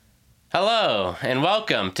Hello, and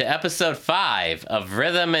welcome to episode 5 of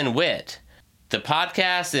Rhythm and Wit, the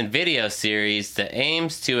podcast and video series that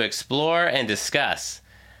aims to explore and discuss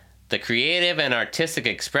the creative and artistic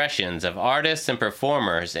expressions of artists and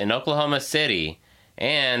performers in Oklahoma City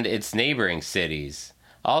and its neighboring cities,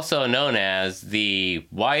 also known as the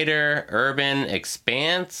wider urban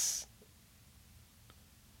expanse.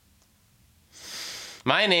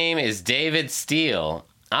 My name is David Steele.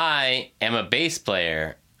 I am a bass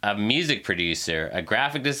player, a music producer, a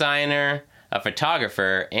graphic designer, a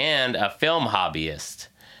photographer, and a film hobbyist.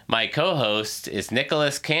 My co-host is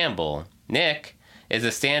Nicholas Campbell. Nick is a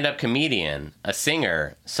stand-up comedian, a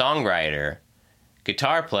singer, songwriter,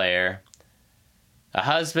 guitar player, a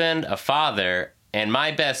husband, a father, and my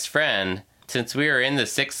best friend since we were in the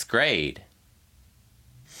 6th grade.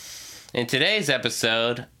 In today's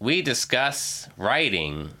episode, we discuss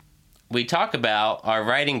writing. We talk about our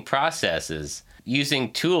writing processes,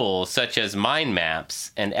 using tools such as mind maps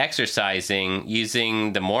and exercising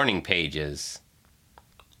using the morning pages.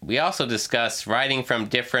 We also discuss writing from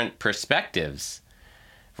different perspectives,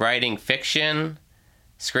 writing fiction,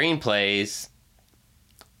 screenplays,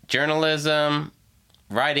 journalism,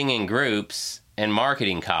 writing in groups, and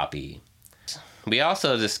marketing copy. We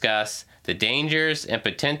also discuss the dangers and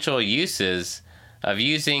potential uses of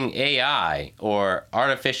using AI or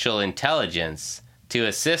artificial intelligence to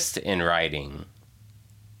assist in writing.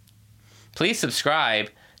 Please subscribe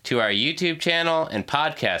to our YouTube channel and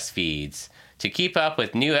podcast feeds to keep up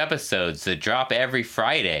with new episodes that drop every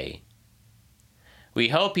Friday. We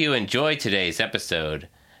hope you enjoyed today's episode,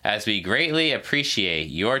 as we greatly appreciate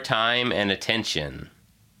your time and attention.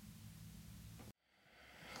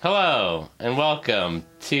 Hello, and welcome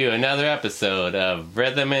to another episode of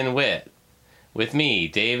Rhythm and Wit with me,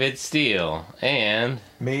 David Steele, and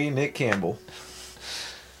me, Nick Campbell.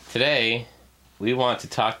 Today, we want to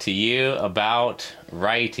talk to you about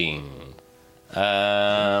writing.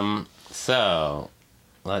 So,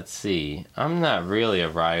 let's see. I'm not really a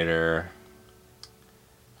writer.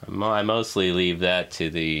 I mostly leave that to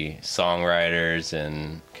the songwriters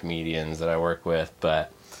and comedians that I work with,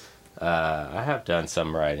 but I have done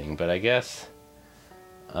some writing. But I guess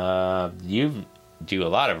you do a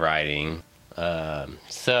lot of writing.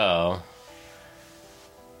 So,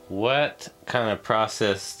 what kind of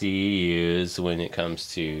process do you use when it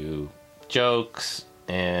comes to jokes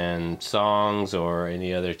and songs or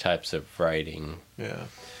any other types of writing? Yeah.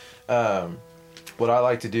 What I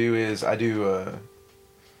like to do is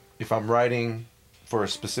if I'm writing for a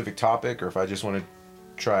specific topic or if I just want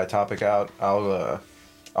to try a topic out, I'll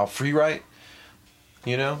free write.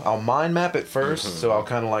 You know, I'll mind map it first, so I'll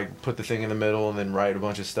kind of like put the thing in the middle and then write a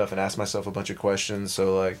bunch of stuff and ask myself a bunch of questions.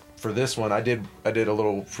 So like for this one, I did a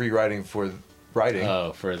little free writing for writing.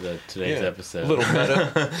 Oh, for today's episode.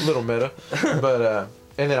 Little meta. But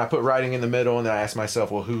and then I put writing in the middle, and then I ask myself,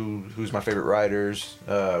 well, who's my favorite writers?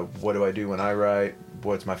 What do I do when I write?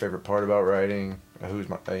 What's my favorite part about writing? Who's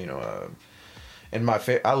my and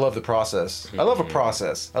I love the process. I love a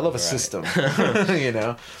process. I love a system. You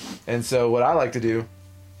know? And so what I like to do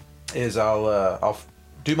is I'll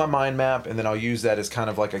do my mind map, and then I'll use that as kind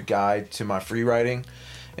of like a guide to my free writing.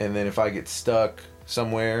 And then if I get stuck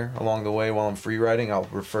somewhere along the way while I'm free writing, I'll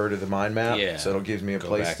refer to the mind map. Yeah. So it'll give me a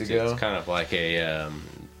place to go. It's kind of like a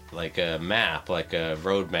map, like a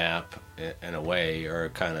road map in a way, or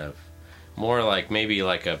kind of more like maybe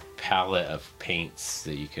like a palette of paints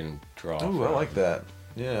that you can draw. Ooh, I like that.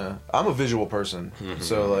 Yeah. I'm a visual person.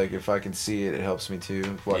 So like if I can see it, it helps me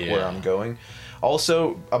too, like where I'm going.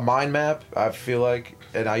 Also, a mind map, I feel like,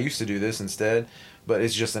 and I used to do this instead, but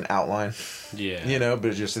it's just an outline. Yeah. You know,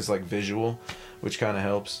 but it just is like visual, which kind of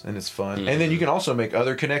helps, and it's fun. And then you can also make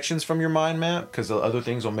other connections from your mind map, because the other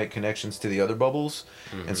things will make connections to the other bubbles.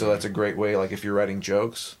 And so that's a great way, like if you're writing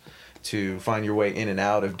jokes, to find your way in and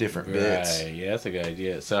out of different bits. Right, yeah, that's a good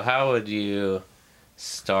idea. So how would you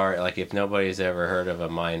start, like if nobody's ever heard of a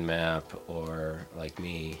mind map, or like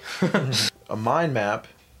me? A mind map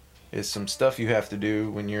is some stuff you have to do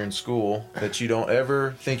when you're in school that you don't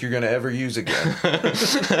ever think you're going to ever use again.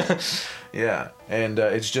 Yeah, and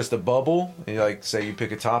it's just a bubble. And like, say you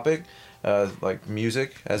pick a topic, like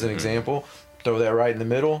music as an example, throw that right in the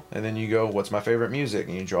middle, and then you go, what's my favorite music?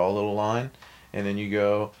 And you draw a little line, and then you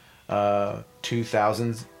go,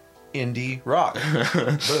 2000s indie rock.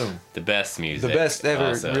 Boom. The best music. The best ever,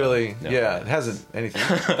 also. really. No. Yeah, it hasn't anything.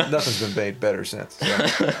 Nothing's been made better since.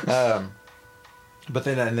 So. But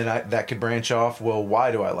then that could branch off. Well,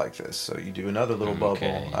 why do I like this? So you do another little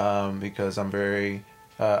bubble. Because I'm very.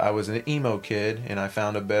 I was an emo kid, and I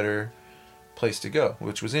found a better place to go,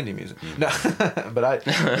 which was indie music. No, but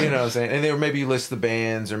you know what I'm saying? And then maybe you list the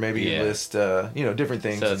bands, or maybe you list, different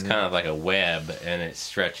things. So it's kind of like a web, and it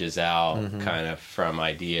stretches out kind of from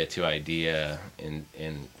idea to idea,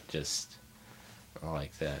 and just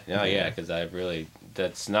like that. Oh, yeah, because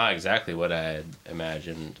that's not exactly what I had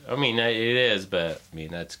imagined. I mean, it is, but I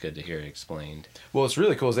mean, that's good to hear it explained. Well, it's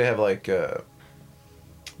really cool is they have like,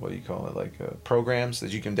 what do you call it? Like programs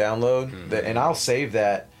that you can download, and I'll save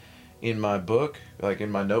that in my book, like in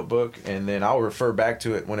my notebook, and then I'll refer back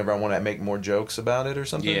to it whenever I want to make more jokes about it or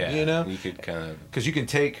something. Yeah, you know, you could kind of, because you can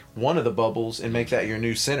take one of the bubbles and make that your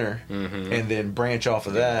new center, and then branch off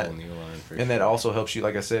of that, and that also helps you.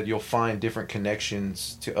 Like I said, you'll find different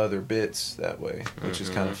connections to other bits that way, which is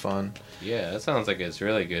kind of fun. Yeah, that sounds like it's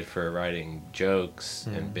really good for writing jokes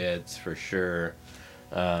and bits for sure.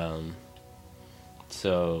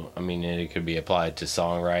 So, I mean, it could be applied to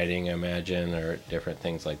songwriting, I imagine, or different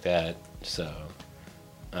things like that. So,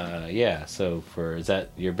 so is that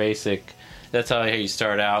your basic, that's how you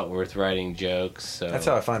start out with writing jokes? So. That's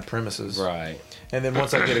how I find premises. Right. And then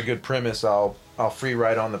once I get a good premise, I'll free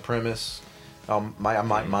write on the premise. I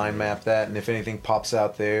might mind map that, and if anything pops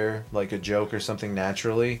out there, like a joke or something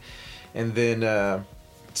naturally. And then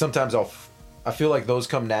sometimes I feel like those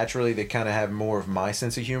come naturally. They kind of have more of my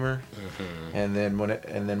sense of humor, and then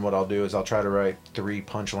what I'll do is I'll try to write 3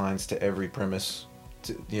 punchlines to every premise,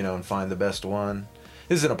 and find the best one.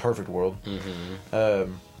 This isn't a perfect world. Yeah.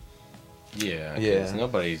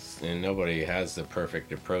 Nobody has the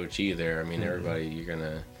perfect approach either. I mean, everybody, you're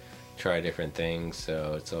gonna try different things,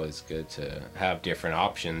 so it's always good to have different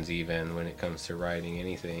options, even when it comes to writing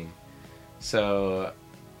anything. So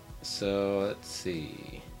let's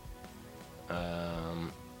see.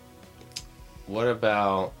 What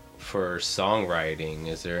about for songwriting?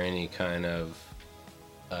 Is there any kind of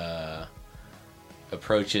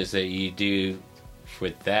approaches that you do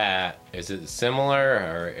with that? Is it similar,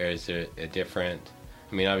 or is it a different?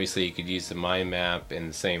 I mean, obviously you could use the mind map in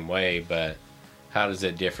the same way, but how does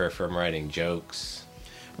it differ from writing jokes?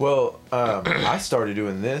 Well, I started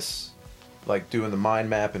doing this, like doing the mind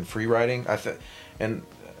map and free writing.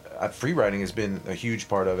 Free writing has been a huge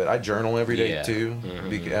part of it. I journal every day too.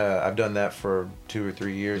 I've done that for 2 or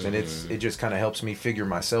 3 years, and it just kind of helps me figure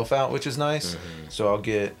myself out, which is nice. So I'll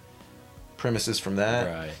get premises from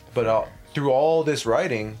that. Right. But through all this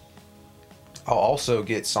writing, I'll also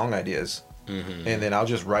get song ideas, and then I'll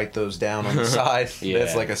just write those down on the side.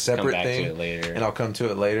 That's like a separate thing, to it later. And I'll come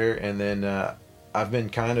to it later. And then I've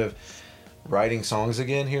been kind of writing songs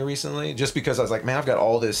again here recently, just because I was like, man, I've got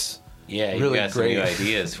all this. Yeah, you really got some new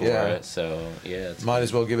ideas for it, so yeah. Might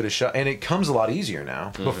as well give it a shot, and it comes a lot easier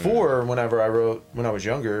now. Before, whenever I wrote when I was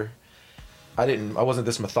younger, I wasn't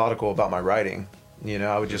this methodical about my writing.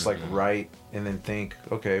 I would just like write and then think,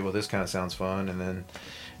 okay, well this kind of sounds fun, and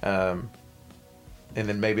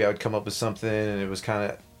then maybe I would come up with something, and it was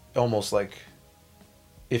kind of almost like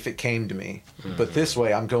if it came to me. But this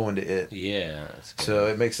way, I'm going to it. Yeah. So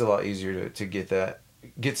it makes it a lot easier to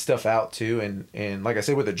get stuff out too, and like I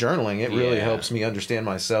said, with the journaling, it really helps me understand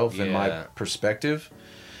myself and my perspective.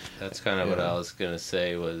 That's kind of what I was gonna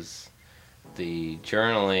say, was the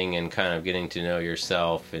journaling and kind of getting to know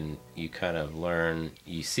yourself, and you kind of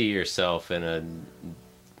you see yourself in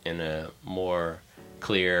a more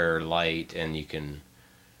clear light, and you can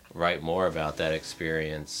write more about that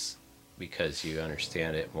experience because you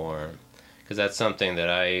understand it more. Because that's something that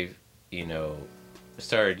I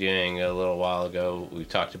started doing a little while ago. We've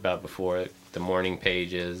talked about before the morning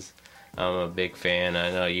pages. I'm a big fan.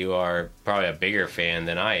 I know you are probably a bigger fan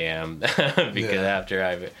than I am because after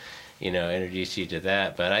I've introduced you to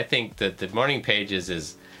that. But I think that the morning pages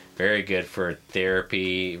is very good for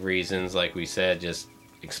therapy reasons, like we said, just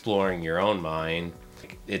exploring your own mind.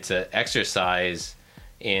 It's an exercise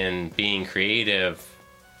in being creative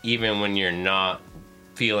even when you're not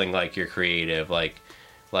feeling like you're creative. Like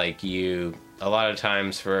you, a lot of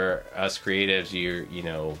times for us creatives,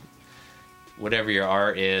 whatever your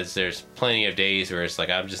art is, there's plenty of days where it's like,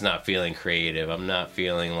 I'm just not feeling creative. I'm not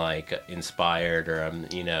feeling like inspired, or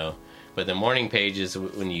but the morning pages,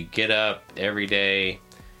 when you get up every day,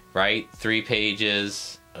 write 3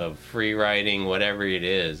 pages of free writing, whatever it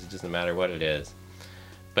is, it doesn't matter what it is.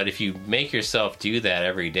 But if you make yourself do that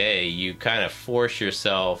every day, you kind of force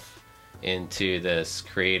yourself into this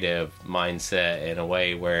creative mindset in a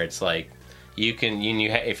way where it's like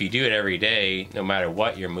if you do it every day, no matter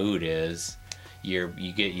what your mood is, you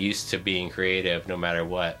get used to being creative no matter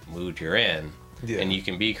what mood you're in. And you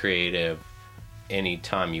can be creative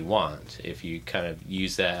anytime you want if you kind of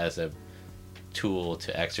use that as a tool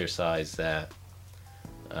to exercise that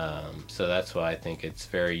So that's why I think it's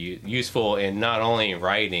very useful in not only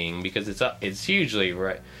writing, because it's hugely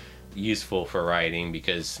useful for writing,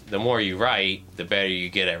 because the more you write, the better you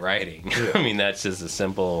get at writing. Yeah. I mean, that's just a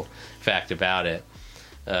simple fact about it.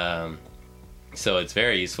 So it's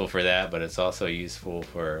very useful for that, but it's also useful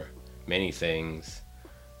for many things.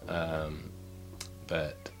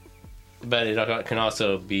 But it can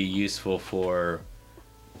also be useful for,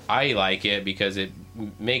 I like it because it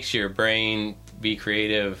makes your brain be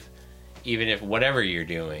creative, even if whatever you're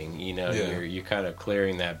doing, you're kind of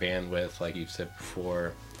clearing that bandwidth, like you've said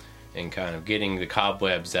before, and kind of getting the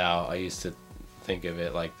cobwebs out. I used to think of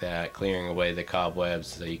it like that, clearing away the cobwebs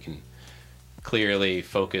so you can clearly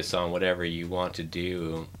focus on whatever you want to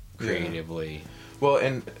do creatively. Yeah. Well,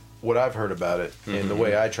 and what I've heard about it, and the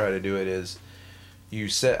way I try to do it is,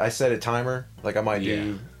 I set a timer, like I might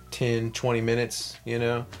do 10, 20 minutes,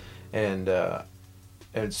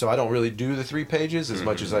 and so I don't really do the 3 pages as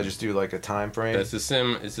much as I just do like a time frame. It's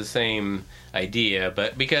the same idea,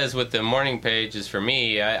 but because with the morning pages, for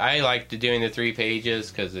me, I like doing the 3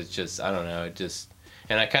 pages because it's just, I don't know,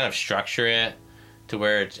 and I kind of structure it to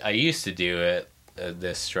where I used to do it,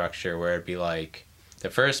 this structure where it'd be like, the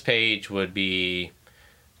first page would be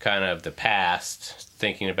kind of the past,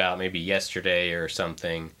 thinking about maybe yesterday or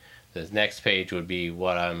something. The next page would be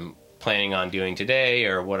what I'm planning on doing today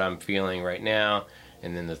or what I'm feeling right now.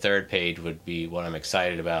 And then the third page would be what I'm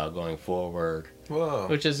excited about going forward. Whoa.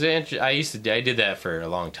 Which is interesting. I did that for a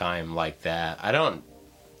long time like that. I don't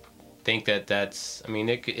think that's, I mean,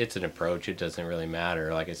 it's an approach. It doesn't really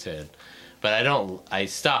matter, like I said. But I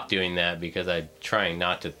stopped doing that because I'm trying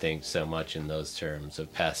not to think so much in those terms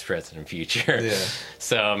of past, present, and future. Yeah.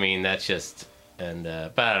 So, I mean, that's just,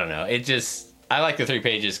 but I don't know. I like the 3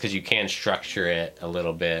 pages because you can structure it a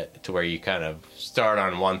little bit to where you kind of start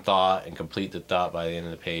on one thought and complete the thought by the end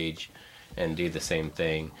of the page and do the same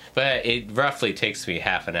thing. But it roughly takes me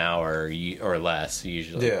half an hour or less,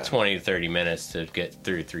 usually 20 to 30 minutes to get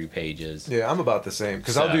through 3 pages. Yeah, I'm about the same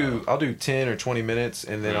because I'll do 10 or 20 minutes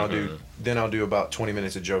and then I'll do about 20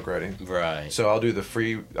 minutes of joke writing. Right. So I'll do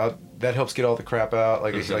that helps get all the crap out,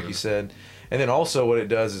 like you said. And then also what it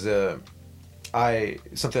does is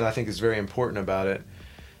something I think is very important about it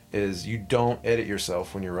is you don't edit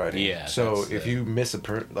yourself when you're writing. Yeah. So if you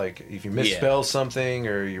if you misspell something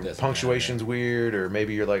or your punctuation's weird or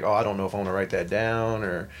maybe you're like, oh, I don't know if I want to write that down,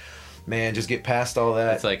 or man, just get past all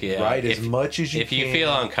that. It's like, write as much as you can. If you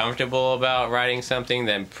feel uncomfortable about writing something,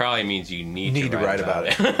 then probably means you need to write about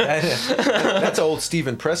it. That's an old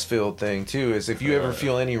Stephen Pressfield thing too, is if you ever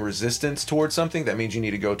feel any resistance towards something, that means you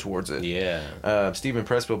need to go towards it. Yeah. Stephen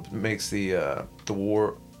Pressfield makes the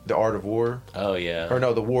Art of War. Oh yeah. Or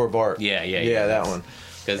no, the War of Art. Yeah, that one.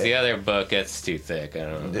 Because the other book, that's too thick. I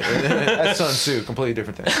don't know. That's Sun Tzu, completely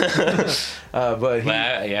different thing.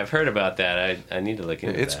 I've heard about that. I need to look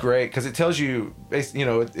into it. It's great because it tells you,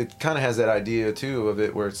 it kind of has that idea too of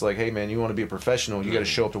it where it's like, hey man, you want to be a professional, you got to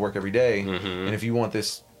show up to work every day. And if you want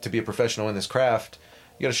this to be a professional in this craft,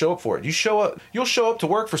 you got to show up for it. You'll show up to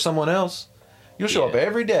work for someone else. You'll show up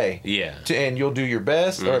every day. Yeah. And you'll do your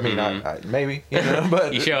best. Or I mean, maybe,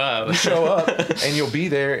 but you show up. You show up, and you'll be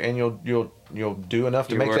there, and you'll do enough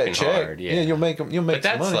to make that check. Hard, you'll make but that's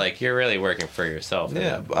some money. Like you're really working for yourself.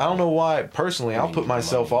 Yeah, but I don't know why. Personally, I'll put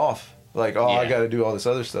myself off. Like, I got to do all this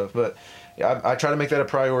other stuff. But I try to make that a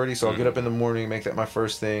priority. So I'll get up in the morning, make that my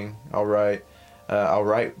first thing. I'll write.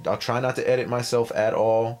 I'll try not to edit myself at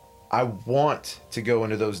all. I want to go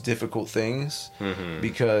into those difficult things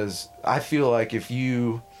because I feel like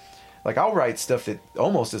I'll write stuff that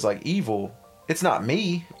almost is like evil. It's not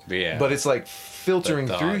me, but it's like filtering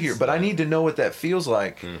through here. But I need to know what that feels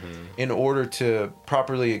like in order to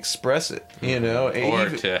properly express it, or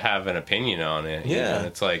to have an opinion on it. Yeah,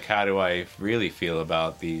 it's like, how do I really feel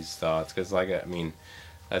about these thoughts? Because,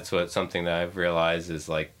 that's something that I've realized is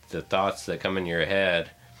like the thoughts that come in your head.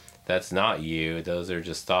 That's not you. Those are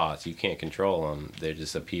just thoughts. You can't control them. They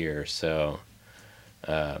just appear. So,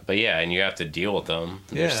 but yeah, and you have to deal with them.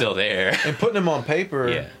 They're still there. And putting them on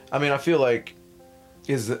paper, I mean, I feel like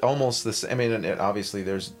is almost the same. I mean, and obviously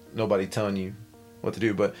there's nobody telling you what to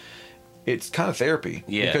do, but it's kind of therapy.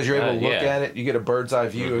 Yeah. Because you're able to look at it. You get a bird's eye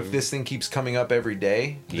view. If this thing keeps coming up every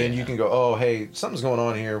day, then you can go, oh, hey, something's going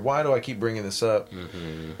on here. Why do I keep bringing this up?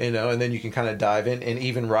 And then you can kind of dive in and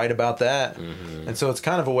even write about that. And so it's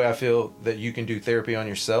kind of a way I feel that you can do therapy on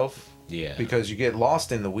yourself. Yeah. Because you get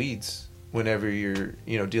lost in the weeds whenever you're,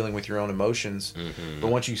 dealing with your own emotions.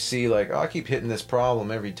 But once you see like, I keep hitting this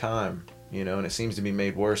problem every time, and it seems to be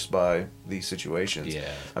made worse by these situations.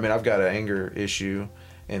 Yeah. I mean, I've got an anger issue.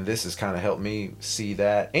 And this has kind of helped me see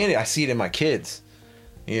that. And I see it in my kids.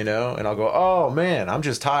 you know, and I'll go, oh man, I'm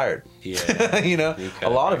just tired. Yeah. You know, a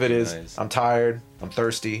lot of it is recognize. I'm tired, I'm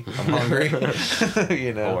thirsty, I'm hungry.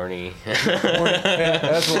 You know, Horny. Yeah,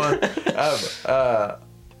 that's one.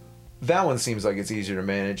 That one seems like it's easier to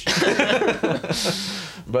manage.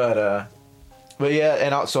 But yeah,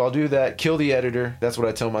 and so I'll do that. Kill the editor. That's what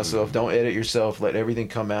I tell myself. Don't edit yourself. Let everything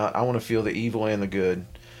come out. I want to feel the evil and the good.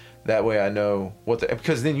 That way I know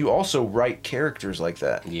because then you also write characters like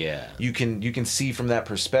that. Yeah. You can see from that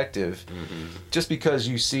perspective. Just because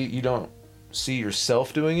you don't see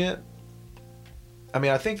yourself doing it. I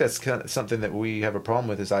mean, I think that's kind of something that we have a problem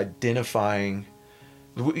with is identifying.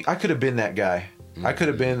 I could have been that guy. I could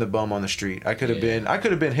have been the bum on the street. I could have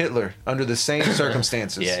been Hitler under the same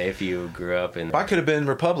circumstances. Yeah, if you grew up in. I could have been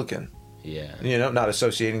Republican. Yeah. You know, not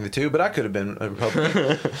associating the two, but I could have been a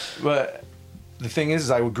Republican. But the thing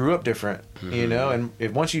is I grew up different, you know, and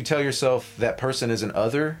once you tell yourself that person is an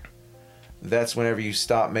other, that's whenever you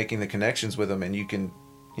stop making the connections with them and you can,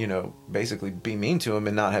 you know, basically be mean to them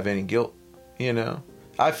and not have any guilt, you know.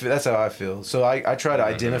 That's how I feel. So I try to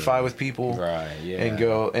identify with people, right, yeah. and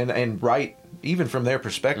go and write even from their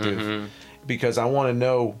perspective, because I want to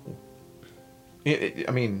know.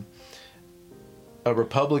 I mean, a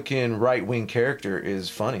Republican right-wing character is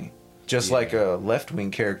funny, just like a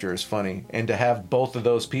left-wing character is funny, and to have both of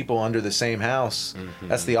those people under the same house,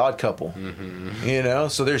 that's the odd couple, you know.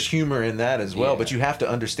 So there's humor in that as well, but you have to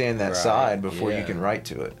understand that side before you can write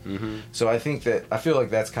to it. So I feel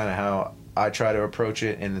like that's kind of how I try to approach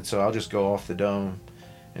it, and so I'll just go off the dome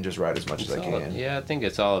and just write as much as I can. Yeah, I think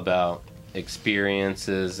it's all about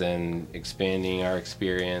experiences and expanding our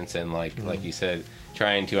experience, and like you said,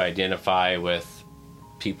 trying to identify with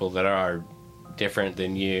people that are different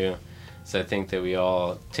than you. So I think that we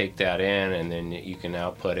all take that in, and then you can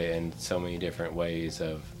output it in so many different ways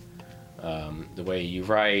of the way you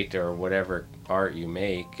write or whatever art you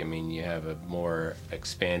make. I mean, you have a more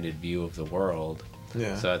expanded view of the world.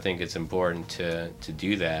 Yeah. So I think it's important to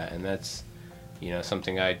do that, and that's, you know,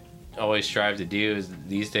 something I always strive to do is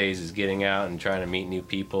these days is getting out and trying to meet new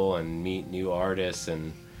people and meet new artists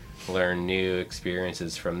and learn new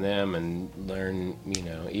experiences from them, and learn, you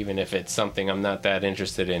know, even if it's something I'm not that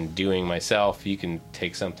interested in doing myself, you can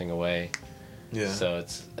take something away. Yeah. So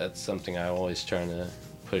that's something I always trying to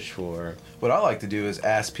push for. What I like to do is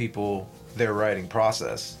ask people their writing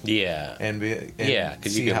process. Yeah. And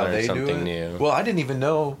because see you can how learn they do something it. new. Well, I didn't even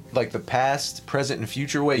know like the past, present, and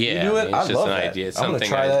future way you do it. It's I just love an that. idea. It's I'm gonna something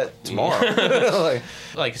try that tomorrow.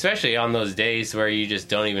 Like especially on those days where you just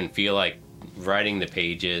don't even feel like writing the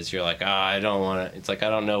pages. You're like, I don't want to. It's like I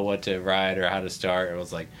don't know what to write or how to start. It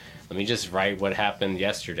was like, let me just write what happened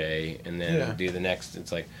yesterday and then do the next.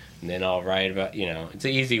 It's like, and then I'll write about, you know, it's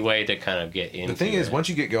an easy way to kind of get into. The thing is, once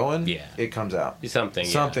you get going, Yeah. it comes out.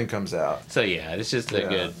 Something comes out. So yeah, it's just a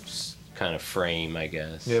good kind of frame, I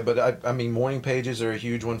guess. Yeah, but I mean, morning pages are a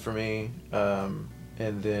huge one for me, and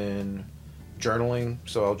then journaling.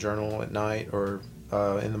 So I'll journal at night or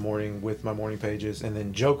in the morning with my morning pages, and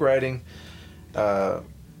then joke writing.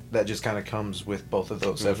 That just kind of comes with both of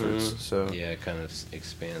those efforts. So yeah, it kind of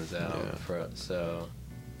expands out. Yeah. So,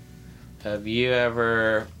 have you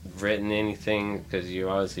ever written anything? Because you've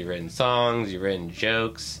obviously written songs, you've written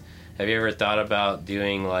jokes. Have you ever thought about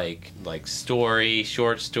doing like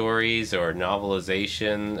short stories or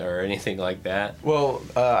novelization or anything like that? Well,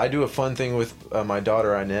 I do a fun thing with my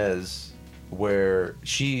daughter Inez, where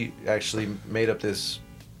she actually made up this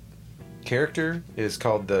character. It's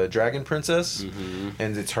called the Dragon Princess,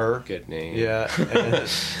 and it's her. Good name. Yeah, and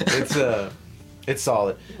it's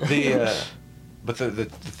solid. But the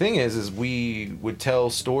thing is we would tell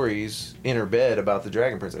stories in her bed about the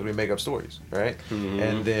Dragon Princess. We make up stories, right?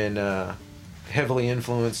 And then heavily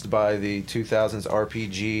influenced by the 2000s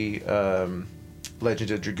RPG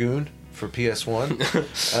Legend of Dragoon for PS1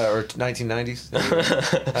 or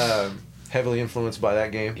 1990s. Heavily influenced by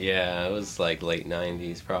that game. Yeah, it was like late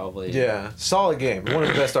 90s probably. Yeah, solid game. One of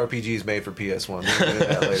the best RPGs made for PS1. We'll get into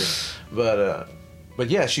that later. But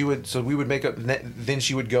yeah, we would make up. Then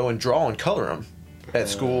she would go and draw and color them at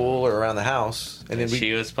school or around the house, and then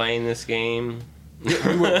she was playing this game.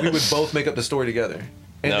 Yeah, we would both make up the story together.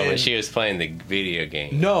 And but she was playing the video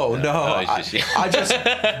game. No. I just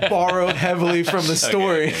borrowed heavily from the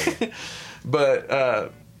story, okay.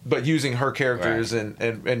 But using her characters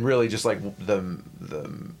and really just like the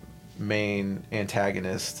main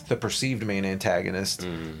antagonist, the perceived main antagonist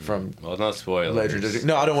from no spoilers. Legend.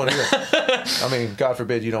 No, I don't want to. I mean, God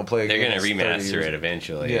forbid you don't play. They're gonna remaster it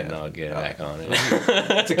eventually, and I'll get back on it.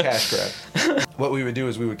 It's a cash grab. What we would do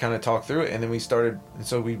is we would kind of talk through it, and then we started. And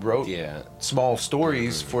so we wrote small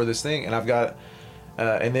stories for this thing, and I've got.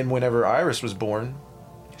 And then whenever Iris was born,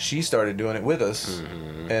 she started doing it with us.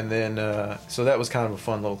 Mm-hmm. And then so that was kind of a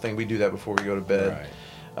fun little thing. We do that before we go to bed.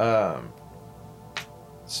 Right.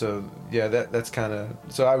 So yeah, that's kind of,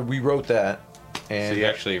 so we wrote that. And so you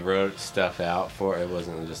actually wrote stuff out for it. It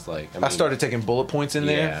wasn't just like I started taking bullet points in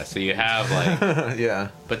there. Yeah, so you have like yeah.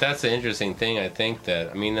 But that's the interesting thing. I think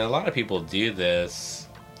that, I mean, a lot of people do this,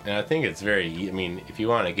 and I think it's very, I mean, if you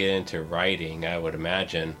want to get into writing, I would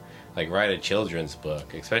imagine, like, write a children's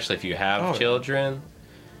book, especially if you have children.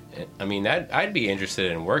 I mean, I'd be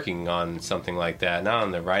interested in working on something like that, not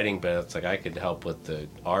on the writing, but it's like I could help with the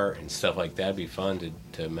art and stuff like that. It'd be fun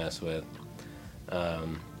to mess with.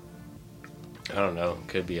 I don't know.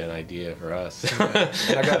 Could be an idea for us. Yeah.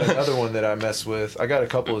 And I got another one that I mess with. I got a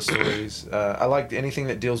couple of stories. I like anything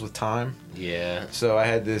that deals with time. Yeah. So I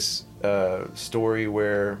had this story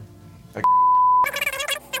where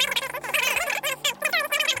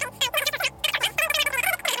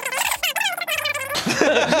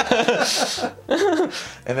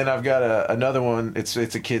and then I've got another one. It's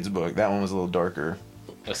a kid's book. That one was a little darker.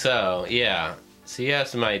 So, yeah. So you have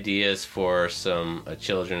some ideas for a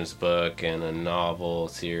children's book and a novel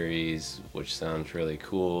series, which sounds really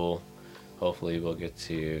cool. Hopefully we'll get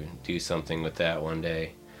to do something with that one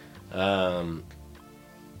day. But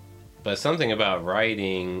something about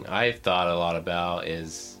writing I've thought a lot about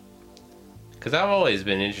is, because I've always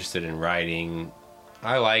been interested in writing.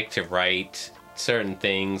 I like to write certain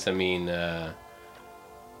things. I mean,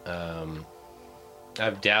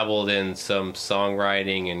 I've dabbled in some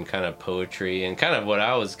songwriting and kind of poetry, and kind of what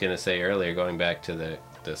I was going to say earlier, going back to the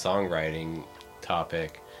songwriting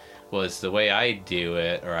topic, was the way I do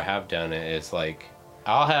it, or I have done it, is like,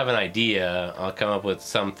 I'll have an idea, I'll come up with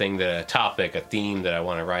something, a topic, a theme that I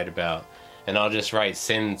want to write about, and I'll just write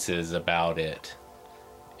sentences about it,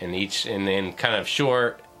 and then kind of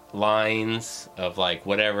short lines of like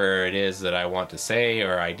whatever it is that I want to say,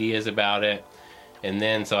 or ideas about it. And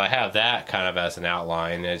then, so I have that kind of as an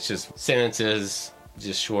outline. It's just sentences,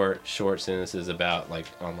 just short sentences about, like,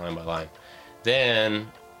 on line by line.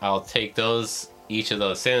 Then I'll take each of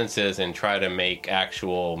those sentences and try to make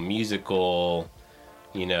actual musical,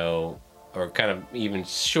 or kind of even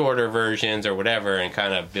shorter versions or whatever, and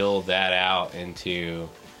kind of build that out into,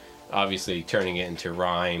 obviously turning it into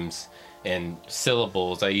rhymes and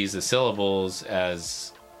syllables. I use the syllables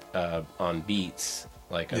as on beats,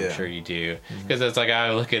 like I'm sure you do, because it's like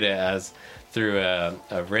I look at it as through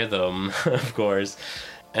a rhythm, of course.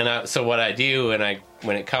 And so what I do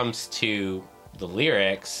when it comes to the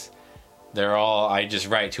lyrics, I just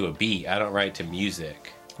write to a beat. I don't write to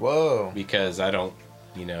music. Whoa. Because I don't,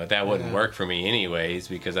 that wouldn't work for me anyways,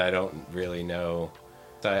 because I don't really know.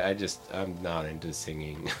 I'm not into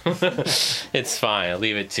singing. It's fine. I'll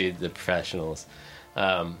leave it to the professionals.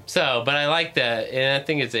 But I like that, and I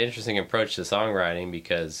think it's an interesting approach to songwriting,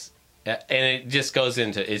 because, and it just goes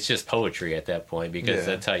into, it's just poetry at that point, because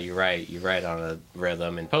that's how you write. You write on a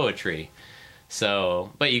rhythm and poetry.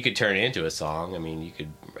 So, but you could turn it into a song. I mean, you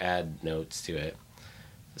could add notes to it.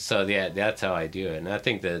 So yeah, that's how I do it, and I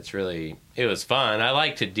think that it was fun. I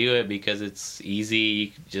like to do it because it's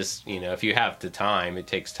easy. Just, if you have the time, it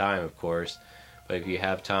takes time, of course. But if you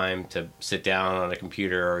have time to sit down on a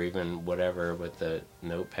computer or even whatever with a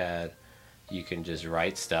notepad, you can just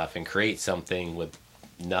write stuff and create something with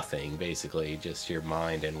nothing, basically, just your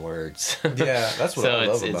mind and words. Yeah, that's what I love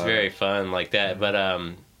about it. So it's very fun like that. But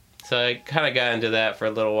so I kind of got into that for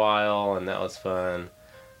a little while, and that was fun.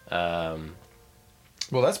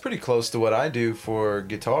 Well, that's pretty close to what I do for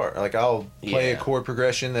guitar. Like, I'll play a chord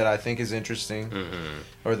progression that I think is interesting,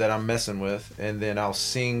 or that I'm messing with, and then I'll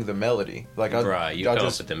sing the melody. Like, I'll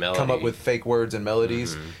just come up with fake words and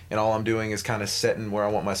melodies, and all I'm doing is kind of setting where I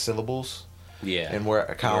want my syllables. Yeah. And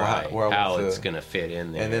where how it's going to fit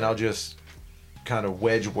in there. And then I'll just kind of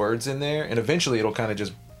wedge words in there, and eventually it'll kind of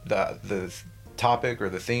just, the topic or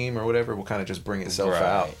the theme or whatever will kind of just bring itself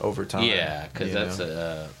out over time. Yeah, because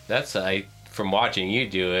that's from watching you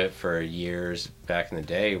do it for years back in the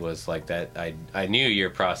day, was like that. I knew your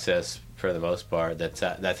process for the most part. That's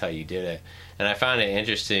how you did it, and I found it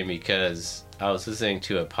interesting because I was listening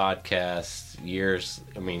to a podcast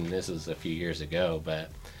this was a few years ago, but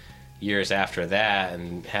years after that,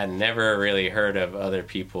 and had never really heard of other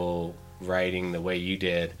people writing the way you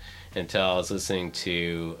did until I was listening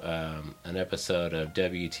to an episode of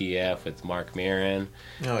WTF with Mark Maron,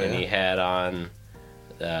 and he had on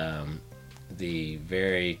the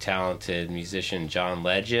very talented musician John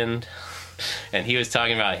Legend, and he was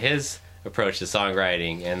talking about his approach to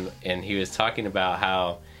songwriting, and he was talking about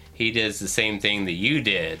how he does the same thing that you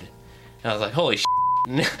did, and I was like, holy shit,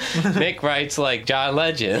 Nick writes like John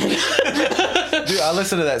Legend. Dude, I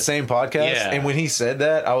listened to that same podcast, Yeah. and when he said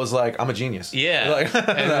that, I was like, I'm a genius. Yeah, Like,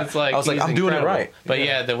 and it's like I was like, he's I'm doing it incredible. right. But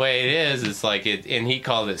yeah, the way it is, it's like it, and he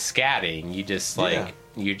called it scatting. You just like Yeah.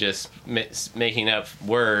 you're just making up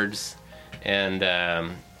words, and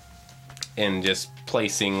just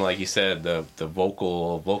placing, like you said, the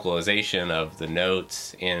vocalization of the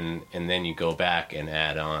notes in, and then you go back and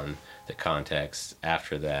add on the context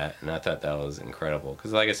after that. And I thought that was incredible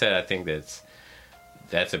because, like I said, I think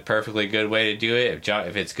that's a perfectly good way to do it.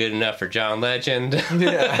 If it's good enough for John Legend,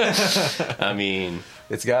 Yeah. I mean,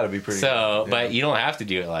 It's got to be pretty so, good. but Yeah. you don't have to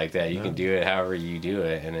do it like that. You can do it however you do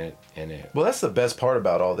it, and it. Well, that's the best part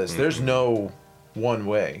about all this. There's Mm-hmm. no one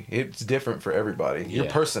way. It's different for everybody. Your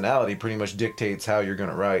Yeah. personality pretty much dictates how you're going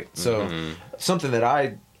to write. So, Mm-hmm. something that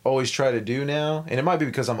I always try to do now, and it might be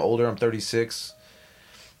because I'm older, I'm 36.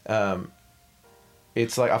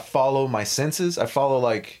 It's like I follow my senses. I follow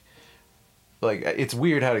like it's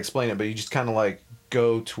weird how to explain it, but you just kind of like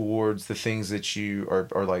go towards the things that you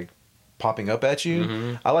are like popping up at you.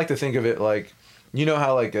 Mm-hmm. I like to think of it like, you know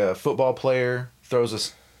how like a football player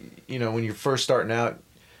throws when you're first starting out,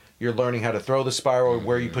 you're learning how to throw the spiral,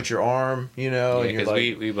 where you put your arm, and you're Because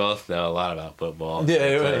like, we both know a lot about football. yeah,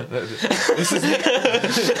 so it's like- this is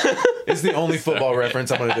it's the only football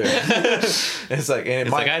reference I'm gonna do. It's like, and it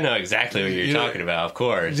it's might, like I know exactly what you're You know- talking about. Of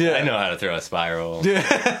course, Yeah. I know how to throw a spiral.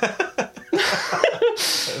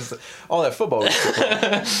 all that football.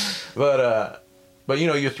 But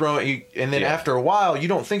you're throwing, and then Yeah. after a while, you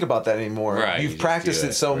don't think about that anymore. Right, you You've just practiced do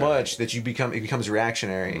it it, so right. much that it becomes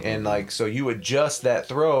reactionary, and like so you adjust that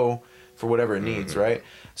throw for whatever it needs, right?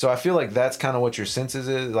 So I feel like that's kind of what your senses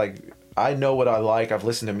is. Like I know what I like. I've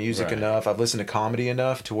listened to music Right. enough. I've listened to comedy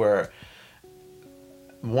enough to where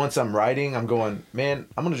once I'm writing, I'm going, man,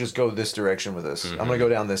 I'm gonna just go this direction with this. I'm gonna go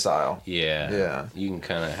down this aisle. Yeah. Yeah. You can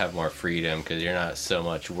kind of have more freedom because you're not so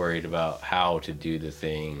much worried about how to do the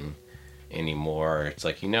thing anymore. It's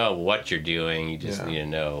like, you know what you're doing. You just Yeah. need to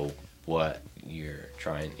know what you're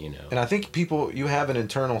trying, And I think you have an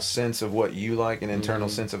internal sense of what you like, an internal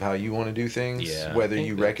sense of how you want to do things, Yeah, I whether think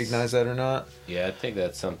you that's- recognize that or not. Yeah, I think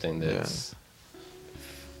that's something that's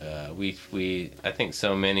I think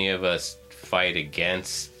so many of us fight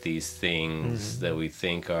against these things that we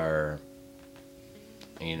think are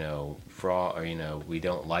fraud, or we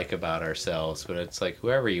don't like about ourselves, but it's like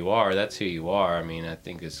whoever you are, that's who you are. I mean, I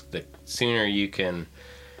think it's the sooner you can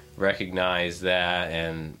recognize that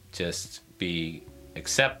and just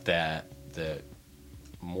accept that, the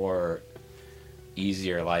more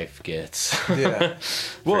easier life gets. Yeah.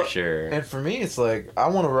 For sure. And for me, it's like I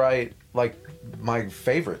want to write like my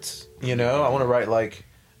favorites. I want to write like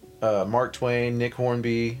Mark Twain, Nick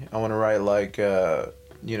Hornby. I want to write like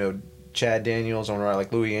Chad Daniels. I want to write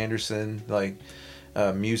like Louis Anderson. Like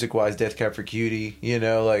music wise, Death Cab for Cutie.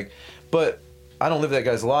 But I don't live that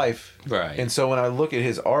guy's life. Right. And so when I look at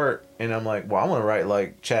his art and I'm like, well, I want to write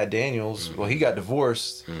like Chad Daniels. Well, he got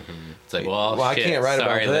divorced. It's like, well, I shit, can't write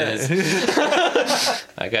sorry, about Liz. that.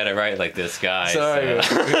 I gotta write like this guy. Sorry,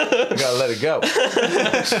 so. I gotta let it go.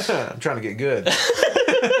 I'm trying to get good.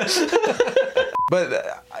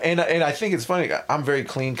 But and I think it's funny. I'm very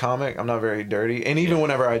clean comic. I'm not very dirty. And even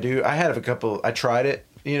whenever I do, I had I tried it.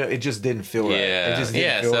 It just didn't feel right. Yeah, It just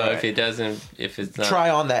didn't feel so right. if it's not, Try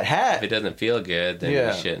on that if hat. it doesn't feel good, then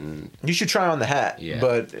Yeah. you shouldn't. You should try on the hat. Yeah.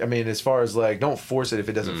 But I mean, as far as like, don't force it if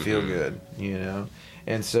it doesn't feel good.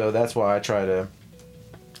 And so that's why I try to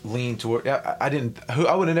lean toward. I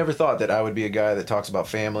would have never thought that I would be a guy that talks about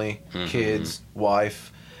family, kids,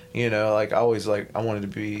 wife. Like I always I wanted to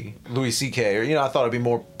be Louis C.K. or I thought I'd be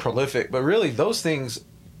more prolific, but really those things,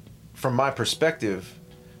 from my perspective,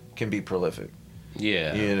 can be prolific.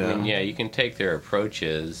 Yeah, I mean, you can take their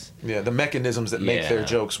approaches. Yeah, the mechanisms that make their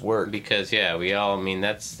jokes work. Because we all. I mean,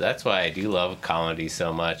 that's why I do love comedy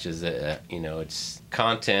so much. Is that it's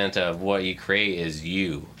content of what you create is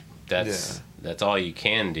you. That's all you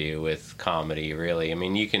can do with comedy, really. I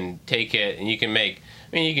mean, you can take it and you can make.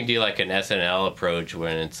 I mean, you can do like an SNL approach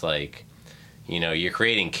when it's like, you're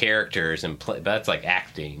creating characters and that's like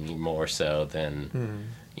acting more so than.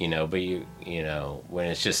 But when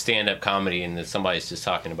it's just stand-up comedy and then somebody's just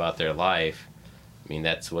talking about their life, I mean,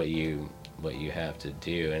 that's what you have to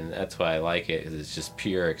do, and that's why I like it, 'cause it's just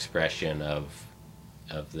pure expression of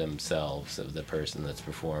themselves, of the person that's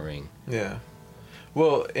performing. Yeah.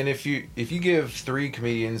 Well, and if you give 3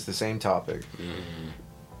 comedians the same topic,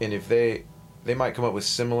 and if they might come up with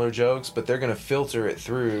similar jokes, but they're going to filter it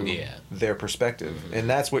through their perspective, and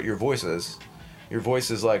that's what your voice is. Your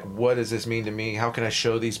voice is like, what does this mean to me? How can I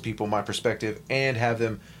show these people my perspective and have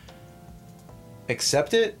them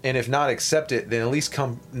accept it, and if not accept it, then at least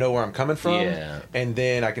know where I'm coming from, Yeah. and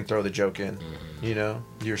then I can throw the joke in. You know,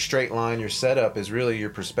 your straight line, your setup is really your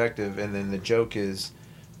perspective, and then the joke is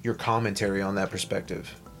your commentary on that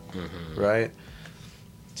perspective, right?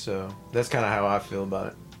 So that's kind of how I feel about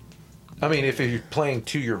it. I mean, if you're playing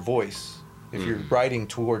to your voice, if you're writing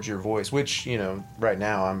towards your voice, which, you know, right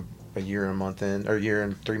now I'm a year and a month in, or a year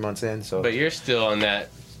and 3 months in, so. But you're still in that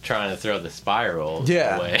trying to throw the spiral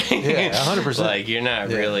Yeah. away. Yeah, 100%. Like, you're not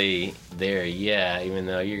Yeah. really there yet, even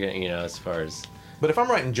though you're going to, you know, as far as... But if I'm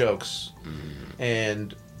writing jokes,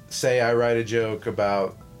 and say I write a joke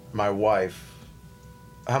about my wife,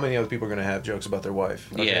 how many other people are going to have jokes about their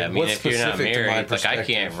wife? Okay, Yeah, I mean, what's if you're not specific to my married, like, I perspective?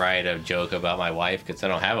 can't write a joke about my wife because I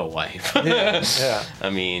don't have a wife. Yeah.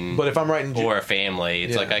 I mean... But if I'm writing... or a family.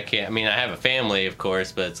 It's Yeah. like I can't... I mean, I have a family, of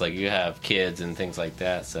course, but it's like you have kids and things like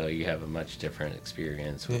that, so you have a much different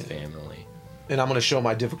experience with family. And I'm going to show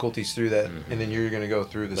my difficulties through that, and then you're going to go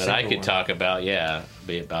through the But single I could one. talk about,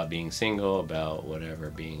 about being single, about whatever,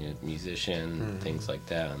 being a musician, things like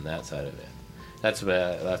that on that side of it. That's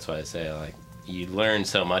why I say, like, you learn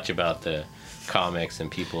so much about the comics and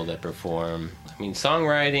people that perform. I mean,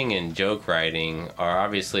 songwriting and joke writing are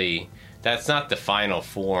obviously, that's not the final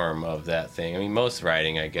form of that thing. I mean, most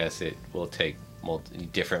writing, I guess, it will take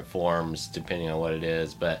different forms depending on what it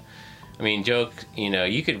is, but I mean,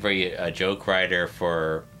 you could be a joke writer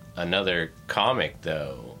for another comic,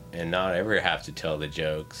 though, and not ever have to tell the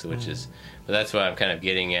jokes, but that's what I'm kind of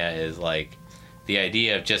getting at is, like, the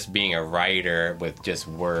idea of just being a writer with just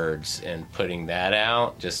words and putting that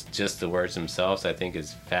out, just the words themselves, I think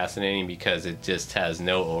is fascinating because it just has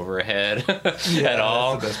no overhead at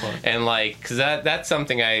all. That's the best part. And, like, because that's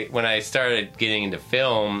something when I started getting into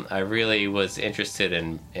film, I really was interested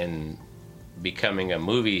in becoming a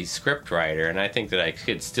movie script writer, and I think that I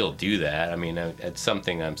could still do that. I mean, it's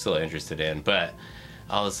something I'm still interested in, but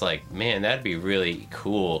I was like, man, that'd be really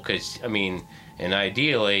cool, because, I mean, and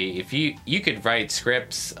ideally, if you could write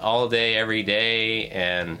scripts all day, every day,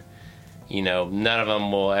 and, you know, none of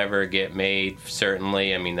them will ever get made,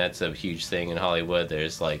 certainly. I mean, that's a huge thing in Hollywood.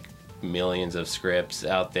 There's, like, millions of scripts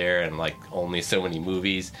out there, and, like, only so many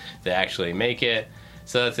movies that actually make it.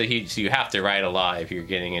 So that's so you have to write a lot if you're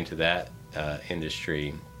getting into that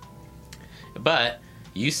industry. But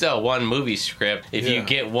you sell one movie script, if you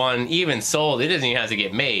get one even sold, it doesn't even have to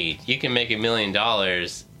get made. You can make $1 million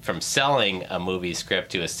from selling a movie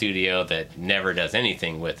script to a studio that never does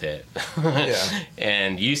anything with it.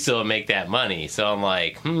 And you still make that money. So I'm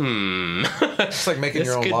like, It's like making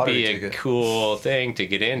your own lottery ticket. This could be a cool thing to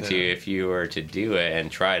get into if you were to do it and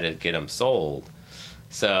try to get them sold.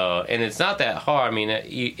 So, and it's not that hard. I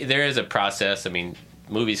mean, there is a process. I mean,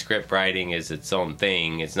 movie script writing is its own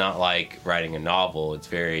thing. It's not like writing a novel. It's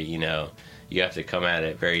very, you know, you have to come at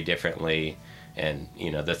it very differently. And,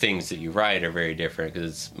 you know, the things that you write are very different because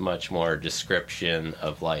it's much more description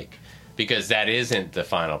of, like, because that isn't the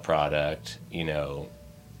final product, you know,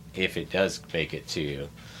 if it does make it to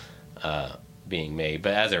being made.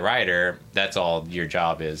 But as a writer, that's all your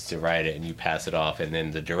job is, to write it, and you pass it off, and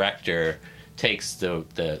then the director takes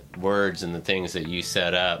the words and the things that you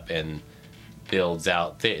set up and builds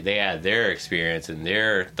out. They add their experience and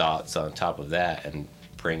their thoughts on top of that and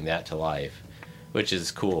bring that to life, which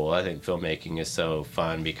is cool. I think filmmaking is so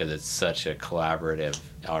fun because it's such a collaborative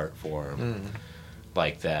art form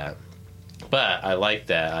like that. But I like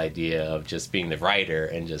that idea of just being the writer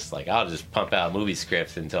and just like, I'll just pump out movie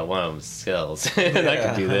scripts until one of them sells. And I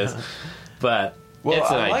can do this. But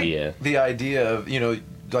it's an idea. The idea of, you know,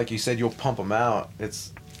 like you said, you'll pump them out.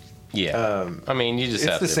 It's I mean, you just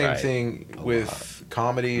it's have the to same write thing with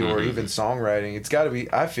comedy or even songwriting. It's got to be.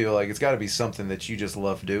 I feel like it's got to be something that you just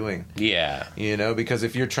love doing. Yeah, you know, because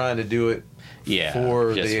if you're trying to do it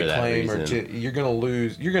for the acclaim you're gonna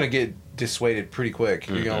lose. You're gonna get dissuaded pretty quick.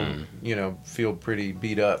 You're gonna, you know, feel pretty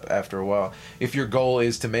beat up after a while. If your goal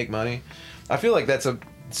is to make money, I feel like that's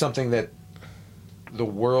something that the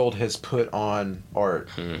world has put on art,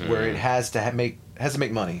 where it has to make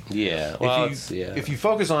money. Yeah. Well, if you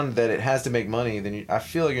focus on that it has to make money, then I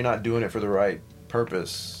feel like you're not doing it for the right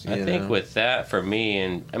purpose. I think with that, for me,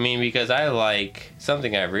 and I mean, because I like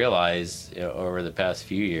something I realized over the past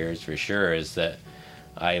few years for sure is that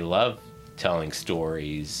I love telling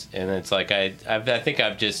stories, and it's like I think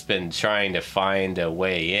I've just been trying to find a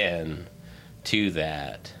way in to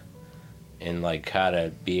that, and like how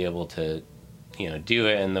to be able to, you know, do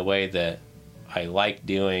it in the way that I like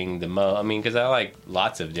doing the most. I mean, because I like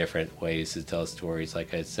lots of different ways to tell stories.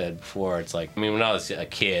 Like I said before, it's like, I mean, when I was a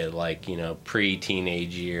kid, like, you know,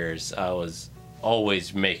 pre-teenage years, I was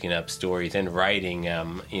always making up stories and writing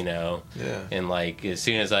them, you know. Yeah. And like as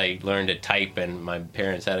soon as I learned to type, and my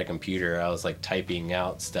parents had a computer, I was like typing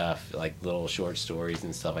out stuff like little short stories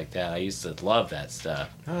and stuff like that. I used to love that stuff.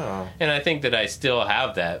 Oh. And I think that I still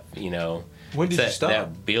have that, you know. When did you stop?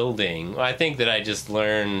 That building. Well, I think that I just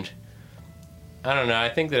learned. I don't know. I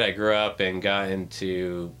think that I grew up and got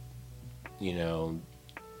into, you know,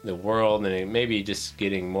 the world, and maybe just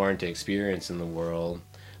getting more into experience in the world.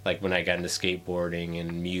 Like when I got into skateboarding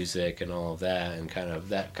and music and all of that, and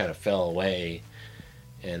that kind of fell away.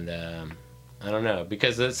 And I don't know,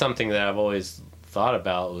 because it's something that I've always thought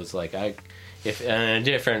about, was like, if in a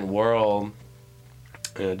different world,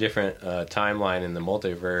 in a different timeline in the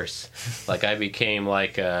multiverse, like I became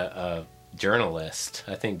like a journalist.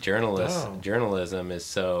 I think journalism is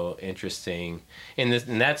so interesting, and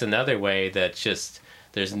that's another way that's just,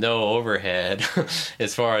 there's no overhead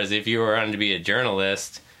as far as if you were on to be a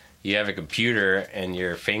journalist. You have a computer and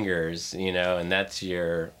your fingers, you know, and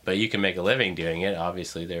but you can make a living doing it.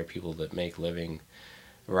 Obviously, there are people that make living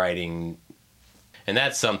writing, and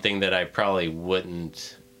that's something that I probably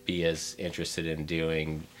wouldn't be as interested in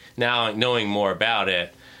doing now, knowing more about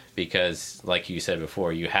it, because like you said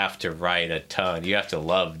before, you have to write a ton. You have to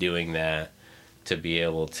love doing that to be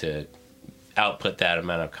able to output that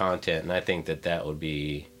amount of content, and I think that would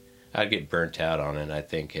be, I'd get burnt out on it, I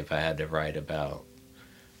think, if I had to write about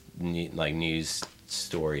like news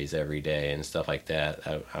stories every day and stuff like that.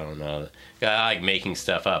 I don't know. I like making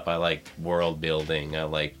stuff up. I like world building. I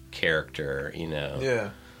like character, you know. Yeah.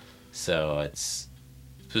 So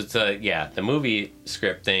yeah, the movie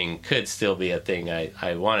script thing could still be a thing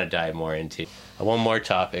I want to dive more into. One more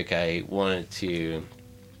topic I wanted to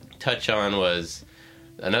touch on was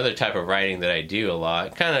another type of writing that I do a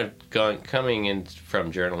lot, kind of coming in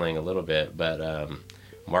from journaling a little bit, but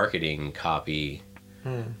marketing copy.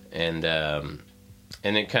 And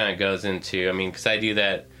it kind of goes into, I mean, because I do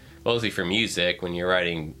that mostly for music. When you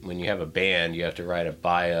have a band, you have to write a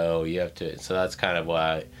bio. So that's kind of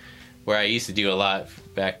where I used to do a lot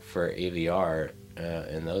back for AVR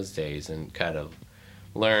in those days, and kind of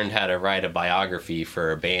learned how to write a biography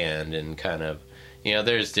for a band, and kind of, you know,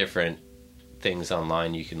 there's different things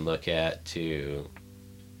online you can look at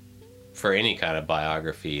for any kind of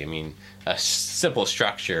biography. I mean, a simple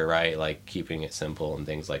structure, right? Like keeping it simple and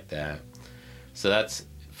things like that. So that's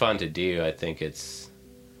fun to do. I think I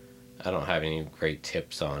don't have any great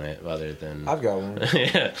tips on it other than... I've got one.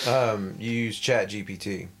 Yeah. You use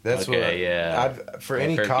ChatGPT. That's okay, yeah. For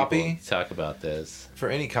any copy... talk about this. For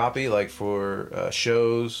any copy, like for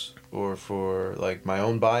shows or for like my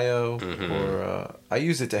own bio, or I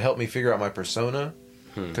use it to help me figure out my persona,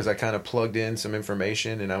 because I kind of plugged in some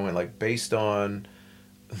information and I went like, based on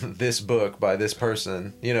this book by this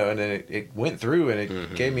person, you know, and then it went through and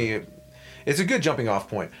it gave me... It's a good jumping off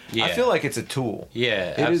point. Yeah. I feel like it's a tool.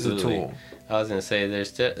 Yeah, it is a tool. I was gonna say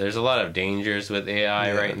there's a lot of dangers with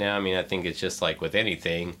AI right now. I mean, I think it's just like with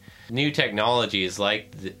anything, new technologies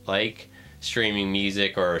like streaming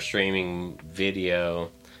music or streaming video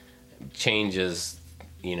changes,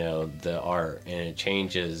 you know, the art, and it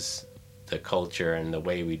changes the culture and the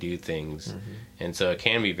way we do things, and so it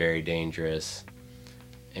can be very dangerous.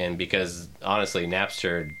 And because honestly,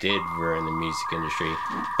 Napster did ruin the music industry,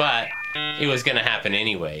 but it was going to happen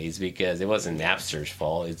anyways, because it wasn't Napster's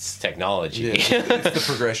fault. It's technology. Yeah, it's the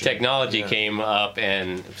progression. Technology came up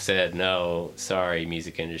and said, no, sorry,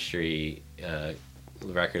 music industry,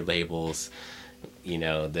 record labels, you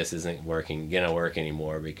know, this isn't going to work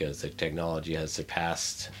anymore, because the technology has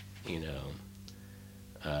surpassed, you know,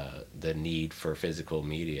 the need for physical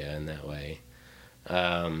media in that way.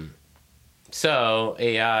 So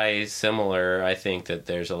AI is similar. I think that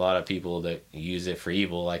there's a lot of people that use it for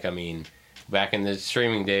evil. Like, I mean, back in the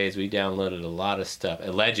streaming days, we downloaded a lot of stuff,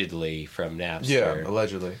 allegedly, from Napster. Yeah,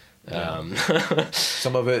 allegedly.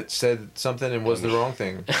 Some of it said something and was the wrong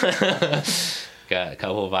thing. Got a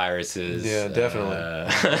couple of viruses. Yeah,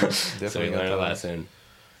 definitely. So we learned a lesson.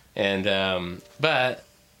 And, but...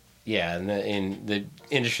 yeah, and the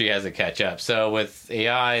industry has to catch up. So with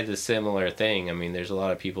AI, the similar thing. I mean, there's a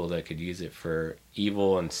lot of people that could use it for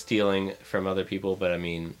evil and stealing from other people. But I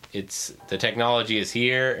mean, the technology is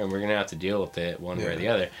here, and we're gonna have to deal with it one way or the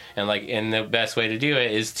other. And the best way to do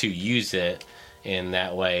it is to use it in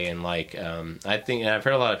that way. And I think, and I've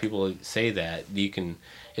heard a lot of people say that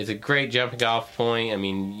it's a great jumping off point. I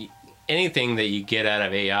mean, anything that you get out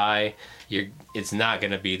of AI, it's not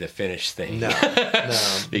going to be the finished thing. No.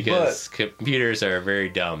 Because computers are very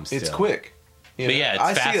dumb still. It's quick. You But know? yeah, it's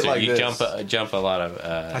I faster. see it like you this. jump a lot of.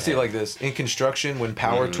 I see it like this. In construction, when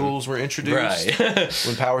power tools were introduced, Right.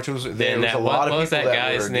 when power tools, there Then was that, a lot what of was people that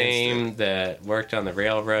that were guy's against name it. that worked on the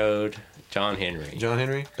railroad? John Henry. John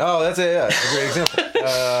Henry. Oh, that's it. Yeah, that's a great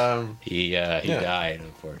example. He died,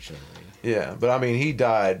 unfortunately. Yeah, but I mean, he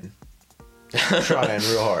died trying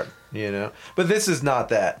real hard, you know. But this is not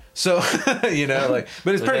that. So, you know, like,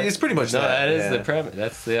 but it's pretty much no, that. that is yeah. the premise.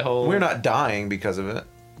 That's the whole. We're not dying because of it.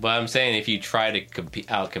 But I'm saying if you try to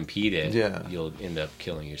outcompete it, Yeah. you'll end up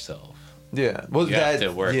killing yourself. Yeah, well, You have to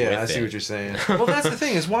work yeah, with I see it. what you're saying. Well, that's the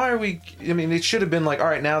thing is, why are we? I mean, it should have been like, all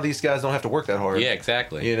right, now these guys don't have to work that hard. Yeah,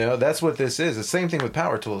 exactly. You know, that's what this is. The same thing with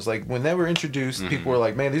power tools. Like when they were introduced, people were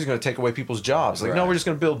like, "Man, these are going to take away people's jobs." Like, no, Right. we're just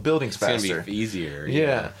going to build buildings It's faster. gonna be easier.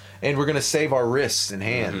 Yeah, and we're going to save our wrists and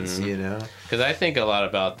hands. Mm-hmm. You know. Because I think a lot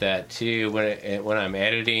about that too when I'm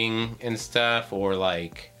editing and stuff, or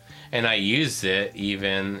like, and I use it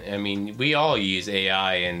even. I mean, we all use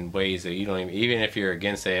AI in ways that you don't even if you're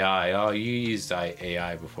against AI. Oh, you used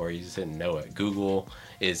AI before, you just didn't know it. Google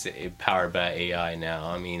is powered by AI now.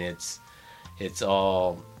 I mean, it's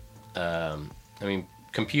all. I mean,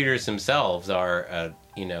 computers themselves are.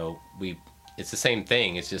 It's the same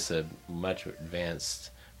thing. It's just a much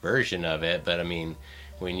advanced version of it. But I mean,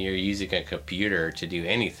 when you're using a computer to do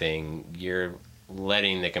anything, you're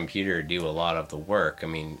letting the computer do a lot of the work. I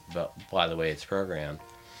mean, but by the way it's programmed.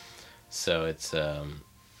 So it's Well,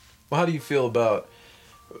 how do you feel about,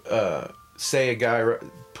 say, a guy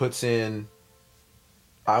puts in,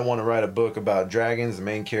 I want to write a book about dragons. The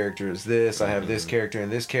main character is this. I have this character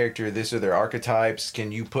and this character. These are their archetypes.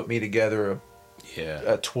 Can you put me together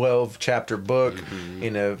a 12 chapter book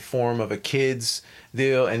in a form of a kid's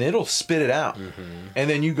deal? And it'll spit it out. And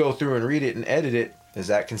then you go through and read it and edit it. Is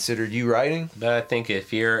that considered you writing? But I think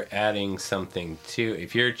if you're adding something to,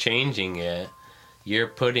 if you're changing it, you're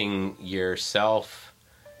putting yourself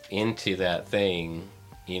into that thing.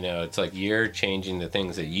 You know, it's like you're changing the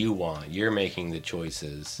things that you want. You're making the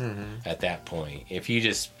choices at that point. If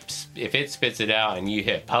it spits it out and you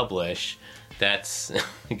hit publish, that's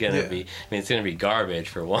gonna be. I mean, it's gonna be garbage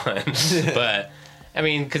for one. But I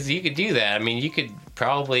mean, because you could do that. I mean, you could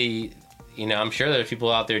probably. You know, I'm sure there's people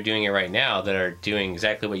out there doing it right now that are doing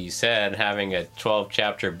exactly what you said, having a 12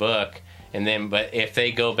 chapter book, and then, but if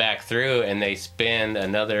they go back through and they spend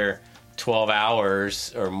another 12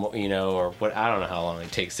 hours or more, you know, or what, I don't know how long it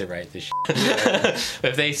takes to write this shit.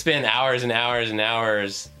 But if they spend hours and hours and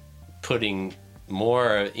hours putting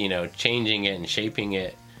more, you know, changing it and shaping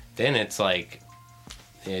it, then it's like,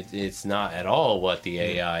 it's not at all what the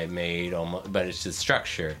AI made, but it's the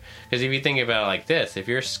structure. Because if you think about it like this, if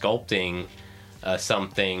you're sculpting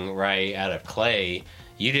something right out of clay,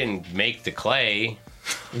 you didn't make the clay.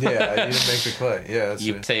 Yeah, you didn't make the clay. Yeah, that's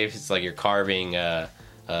You say if it's like you're carving a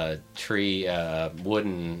tree,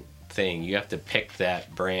 wooden thing, you have to pick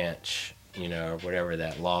that branch, you know, or whatever,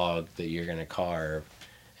 that log that you're going to carve.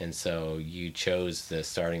 And so you chose the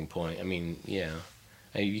starting point. I mean, yeah,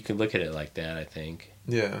 you could look at it like that, I think.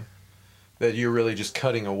 Yeah. That you're really just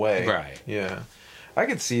cutting away. Right. Yeah. I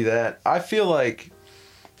could see that. I feel like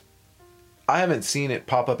I haven't seen it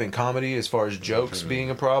pop up in comedy as far as jokes being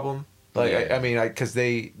a problem. Like, Yeah. I mean, because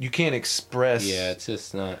you can't express Yeah, it's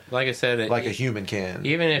just not, like I said, like a human can.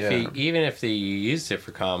 even if Yeah. even if you used it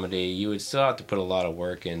for comedy, you would still have to put a lot of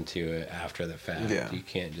work into it after the fact. Yeah. You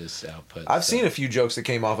can't just output. I've seen a few jokes that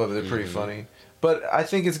came off of it that are pretty funny. But I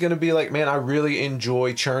think it's going to be like, man, I really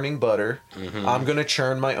enjoy churning butter. I'm going to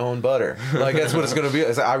churn my own butter. Like, that's what it's going to be.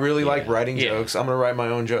 It's like, I really like writing Yeah. jokes. I'm going to write my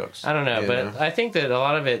own jokes. I don't know, You but know? I think that a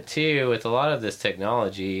lot of it too, with a lot of this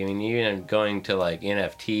technology, I mean, even going to like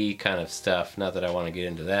NFT kind of stuff, not that I want to get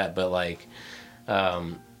into that, but like,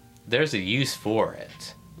 there's a use for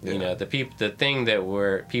it. Yeah. You know, the thing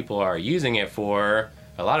that people are using it for,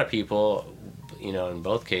 a lot of people, you know, in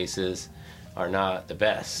both cases, are not the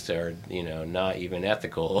best, or, you know, not even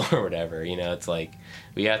ethical or whatever. You know, it's like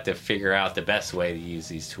we have to figure out the best way to use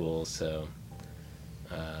these tools. So,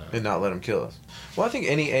 And not let them kill us. Well, I think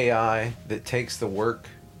any AI that takes the work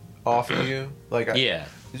off of you, like, yeah,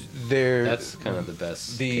 that's kind of the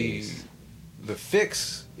best case. The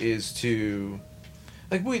fix is to,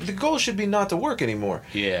 like, the goal should be not to work anymore.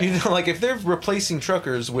 Yeah. You know, like, if they're replacing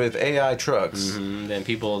truckers with AI trucks, Then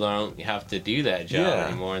people don't have to do that job Yeah.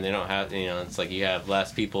 anymore, and they don't have, you know, it's like you have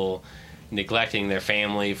less people neglecting their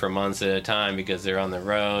family for months at a time because they're on the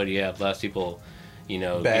road. You have less people, you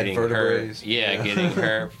know, Bad getting vertebrae. hurt. Yeah, getting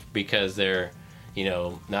hurt because they're, you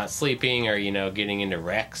know, not sleeping, or, you know, getting into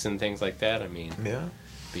wrecks and things like that. I mean, yeah.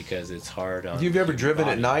 because it's hard on. You've ever your driven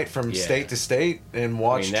body. at night from Yeah. state to state and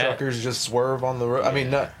watched that- truckers just swerve on the road? I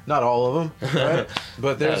mean, Yeah. not all of them, right?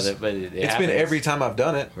 But there's No, but it it's been happens. every time I've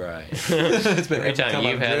done it. Right. It's been Every time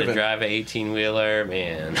you've I've had to driven. drive an 18-wheeler,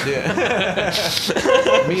 man. Yeah.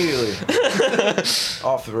 Immediately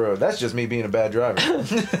off the road. That's just me being a bad driver.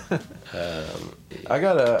 I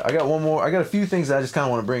got one more. I got a few things that I just kind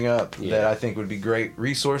of want to bring up Yeah. that I think would be great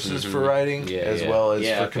resources for writing, Yeah, as yeah. well as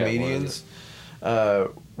Yeah, for I've got one of comedians.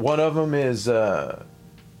 One of them is,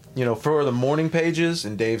 for the morning pages,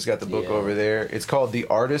 and Dave's got the book Yeah. over there. It's called The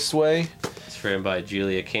Artist's Way. It's written by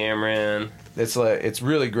Julia Cameron. It's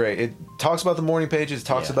really great. It talks about the morning pages.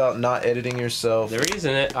 Talks Yeah. about not editing yourself. The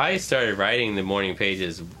reason that I started writing the morning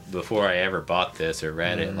pages before I ever bought this or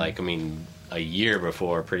read it, a year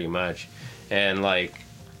before, pretty much. And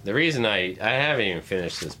the reason I haven't even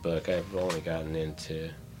finished this book. I've only gotten into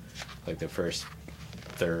the first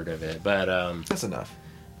third of it, but That's enough.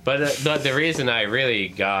 But the reason I really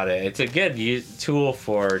got it, it's a good tool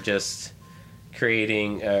for just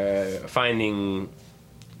creating, finding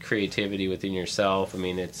creativity within yourself. I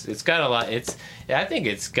mean, it's got a lot. I think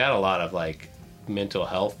it's got a lot of mental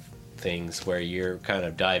health things where you're kind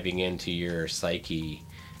of diving into your psyche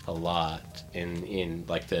a lot in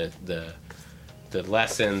the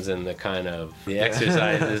lessons and the kind of the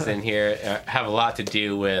exercises in here have a lot to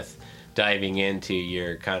do with diving into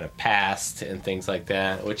your kind of past and things like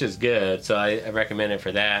that, which is good. So I recommend it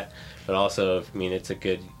for that. But also, it's a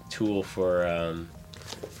good tool for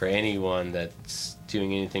anyone that's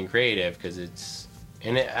doing anything creative, because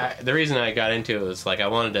the reason I got into it was I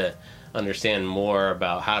wanted to understand more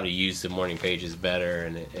about how to use the morning pages better,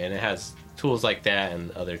 and it has tools like that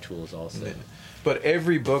and other tools also. Yeah. But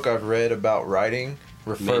every book I've read about writing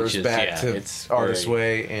refers back to it's Artist's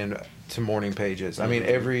very- Way and to morning pages. I mean,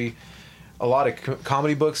 a lot of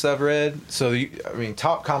comedy books I've read. So,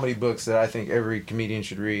 top comedy books that I think every comedian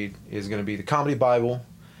should read is going to be The Comedy Bible.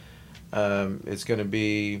 It's going to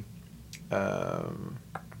be,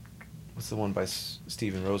 what's the one by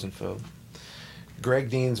Steven Rosenfeld? Greg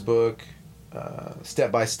Dean's book,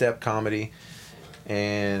 Step by Step Comedy.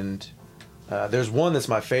 And there's one that's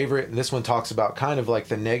my favorite, and this one talks about kind of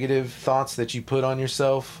the negative thoughts that you put on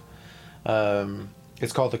yourself.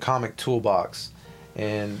 It's called The Comic Toolbox.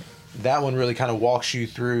 And that one really kind of walks you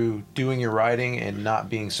through doing your writing and not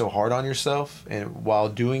being so hard on yourself, and while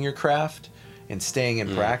doing your craft and staying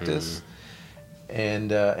in practice.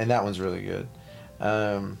 And that one's really good.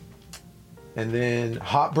 And then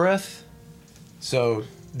Hot Breath. So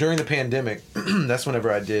during the pandemic, that's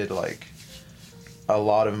whenever I did a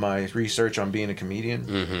lot of my research on being a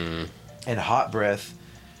comedian. And Hot Breath,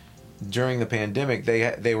 during the pandemic,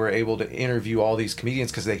 they were able to interview all these comedians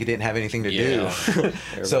because they didn't have anything to do.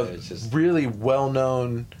 So really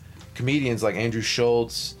well-known comedians like Andrew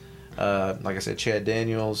Schultz, like I said, Chad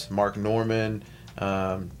Daniels, Mark Norman,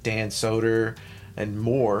 Dan Soder, and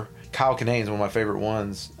more. Kyle Kinane's one of my favorite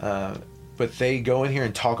ones. But they go in here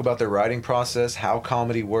and talk about their writing process, how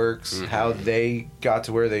comedy works, how they got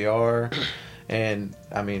to where they are. And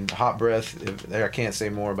Hot Breath, I can't say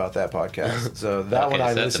more about that podcast. So that one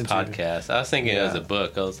I listened to. That's a podcast. I was thinking it was a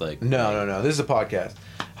book. I was like, no. This is a podcast.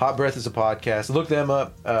 Hot Breath is a podcast. Look them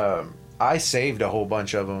up. I saved a whole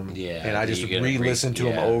bunch of them. Yeah. And I just re-listened to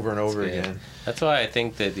them over and over again. That's why I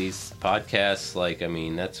think that these podcasts,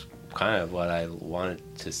 that's kind of what I wanted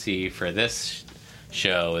to see for this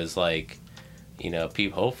show is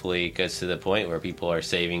people hopefully it gets to the point where people are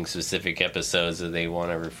saving specific episodes that they want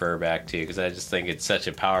to refer back to, because I just think it's such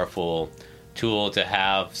a powerful tool to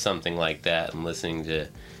have something like that, and listening to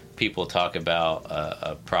people talk about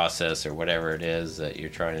a process or whatever it is that you're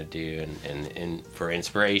trying to do, and for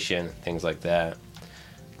inspiration, things like that.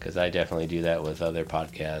 Because I definitely do that with other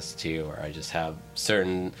podcasts too, where I just have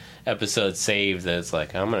certain episodes saved that it's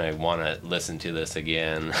I'm going to want to listen to this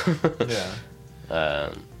again. Yeah.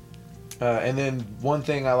 And then one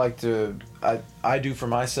thing I do for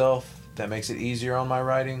myself that makes it easier on my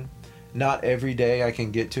writing, not every day I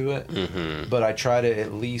can get to it, but I try to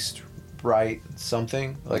at least write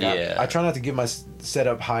something. I try not to set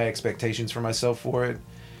up high expectations for myself for it,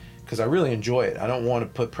 because I really enjoy it. I don't want to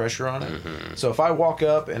put pressure on it. So if I walk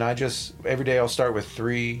up and every day I'll start with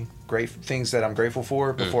 3 great things that I'm grateful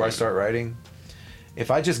for before I start writing.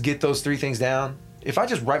 If I just get those 3 things down, if I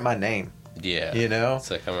just write my name, yeah, it's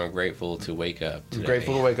I'm grateful to wake up today. I'm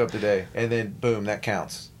grateful to wake up today, and then boom, that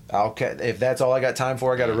counts. If that's all I got time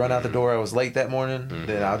for, I got to run out the door, I was late that morning,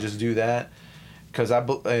 then I'll just do that. Because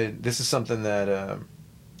this is something that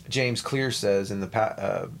James Clear says in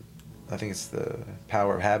the I think it's the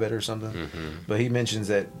Power of Habit or something. But he mentions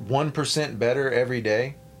that 1% better every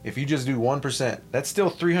day If you just do 1%, that's still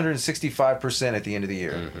 365% at the end of the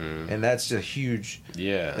year, and that's a huge.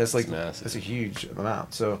 Yeah, that's like massive. That's a huge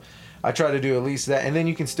amount. So, I try to do at least that, and then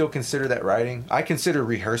you can still consider that writing. I consider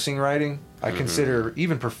rehearsing writing. I consider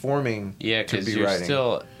even performing. Yeah, to because be you're writing.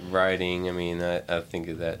 still writing. I mean, I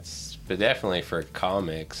think that's, but definitely for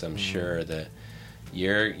comics, I'm sure that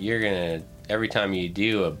you're gonna, every time you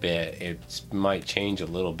do a bit, it might change a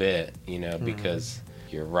little bit, you know, because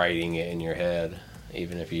you're writing it in your head,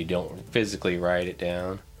 even if you don't physically write it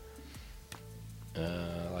down.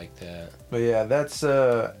 I like that. But yeah, that's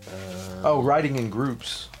writing in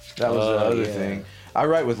groups. That was the other thing. I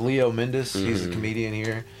write with Leo Mendes. He's a comedian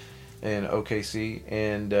here in OKC,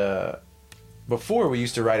 and before we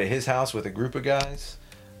used to write at his house with a group of guys,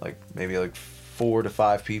 like maybe like 4 to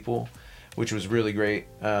 5 people, which was really great.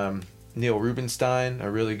 Neil Rubenstein,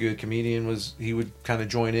 a really good comedian, he would kind of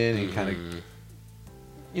join in and kind of,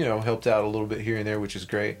 you know, helped out a little bit here and there, which is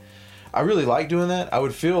great. I really like doing that. I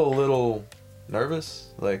would feel a little nervous,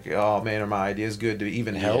 like, oh man, are my ideas good to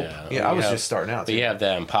even help? Yeah, I was just starting out. But you have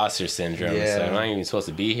that imposter syndrome. Yeah. So am I even supposed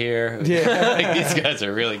to be here? Yeah. Like, these guys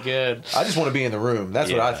are really good. I just want to be in the room. That's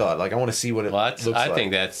what I thought. Like, I want to see what it looks like. I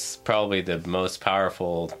think that's probably the most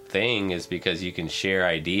powerful thing, is because you can share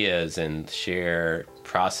ideas and share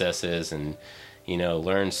processes and, you know,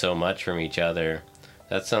 learn so much from each other.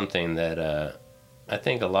 That's something that I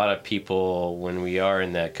think a lot of people, when we are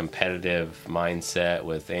in that competitive mindset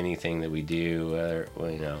with anything that we do,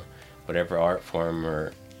 you know, whatever art form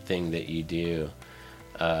or thing that you do,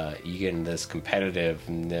 you get in this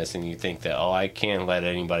competitiveness and you think that, oh, I can't let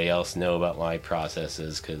anybody else know about my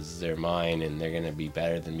processes because they're mine and they're going to be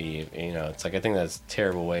better than me. You know, it's like, I think that's a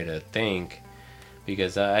terrible way to think,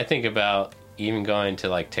 because I think about even going to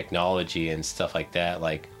like technology and stuff like that.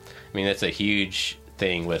 Like, I mean, that's a huge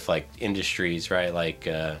thing with like industries, right? Like,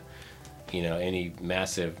 you know, any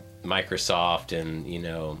massive Microsoft and, you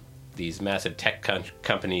know, these massive tech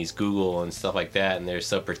companies, Google and stuff like that, and they're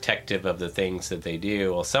so protective of the things that they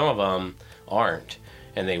do. Well, some of them aren't,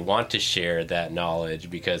 and they want to share that knowledge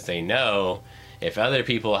because they know if other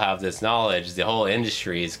people have this knowledge, the whole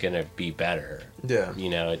industry is going to be better. Yeah. You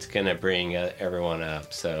know, it's going to bring everyone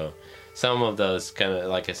up. So some of those kind of,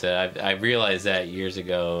 like I said, I realized that years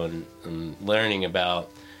ago, and learning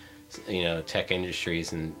about, you know, tech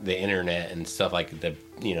industries and the internet and stuff, like the,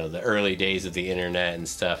 you know, the early days of the internet and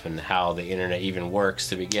stuff, and how the internet even works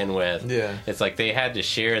to begin with. Yeah. It's like they had to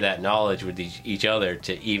share that knowledge with each other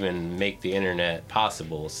to even make the internet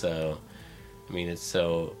possible. So, I mean, it's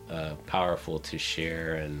so powerful to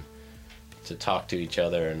share and to talk to each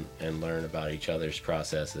other and learn about each other's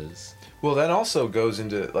processes. Well, that also goes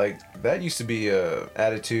into, like, that used to be a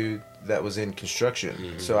attitude that was in construction.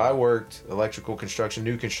 Mm-hmm. So I worked electrical construction,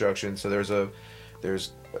 new construction. So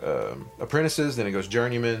there's apprentices, then it goes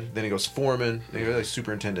journeyman, then it goes foreman, then it goes like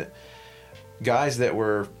superintendent. Guys that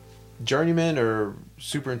were journeymen or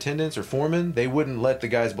superintendents or foremen, they wouldn't let the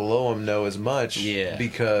guys below them know as much,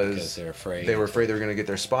 because they're afraid. They were afraid they were going to get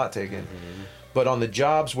their spot taken. Mm-hmm. But on the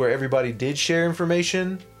jobs where everybody did share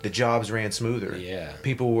information, the jobs ran smoother. Yeah.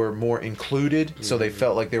 People were more included, so they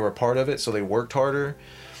felt like they were part of it, so they worked harder.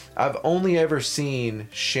 I've only ever seen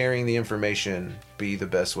sharing the information be the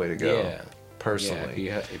best way to go, personally.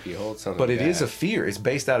 Yeah, if you hold something but it back. is a fear. It's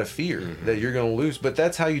based out of fear that you're going to lose. But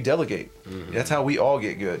that's how you delegate. That's how we all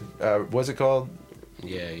get good. What's it called?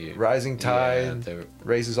 Yeah. Rising tide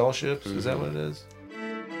raises all ships? Is that what it is?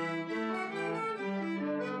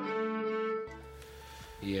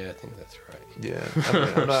 Yeah, I think that's right. Yeah, I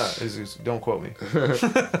mean, I'm not. Don't quote me.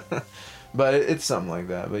 But it's something like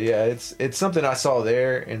that. But yeah, it's something I saw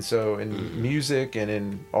there, and so in music and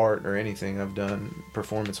in art or anything I've done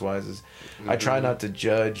performance-wise, is I try not to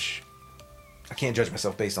judge. I can't judge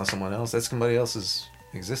myself based on someone else. That's somebody else's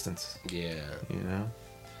existence. Yeah. You know,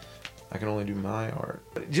 I can only do my art.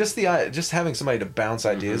 Just having somebody to bounce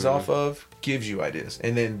ideas off of gives you ideas,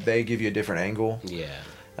 and then they give you a different angle. Yeah.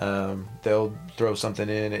 They'll throw something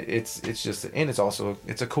in. It's just, and it's also,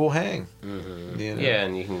 it's a cool hang. You know? Yeah,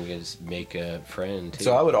 and you can just make a friend too.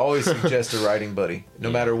 So I would always suggest a writing buddy, no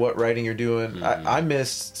matter what writing you're doing. I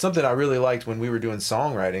miss something I really liked when we were doing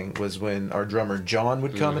songwriting was when our drummer John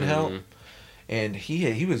would come and help. And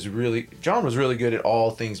John was really good at all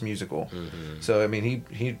things musical. So I mean,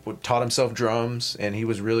 he taught himself drums, and he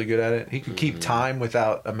was really good at it. He could keep time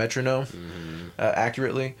without a metronome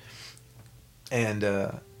accurately,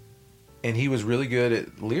 and he was really good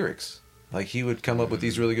at lyrics. Like, he would come up with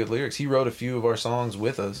these really good lyrics. He wrote a few of our songs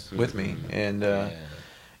with me, and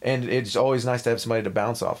it's always nice to have somebody to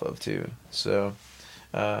bounce off of too. So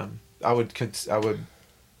I would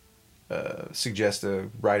suggest a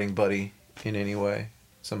writing buddy in any way.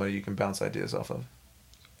 somebody you can bounce ideas off of.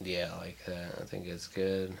 Yeah, I like that. I think it's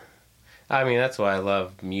good. I mean, that's why I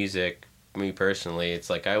love music. Me personally, it's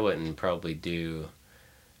like I wouldn't probably do.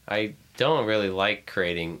 I don't really like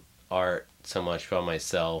creating art so much by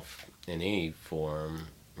myself in any form,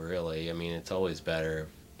 really. I mean, it's always better.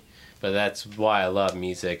 But that's why I love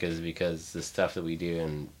music, is because the stuff that we do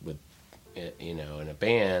in a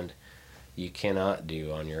band, you cannot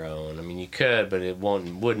do on your own. I mean, you could, but it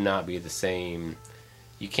would not be the same.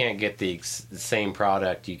 You can't get the same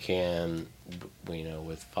product you can,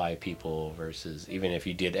 with 5 people, versus even if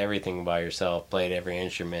you did everything by yourself, played every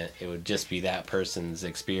instrument, it would just be that person's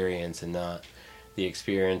experience and not the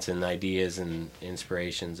experience and ideas and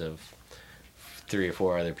inspirations of 3 or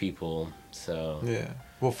 4 other people. So yeah,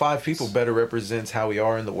 well, 5 people better represents how we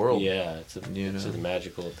are in the world. Yeah, it's a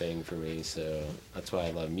magical thing for me. So that's why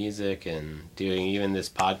I love music, and doing even this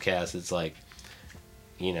podcast. It's like,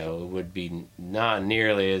 it would be not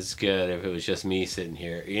nearly as good if it was just me sitting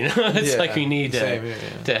here. It's like we need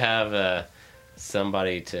to have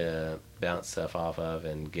somebody to bounce stuff off of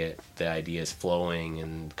and get the ideas flowing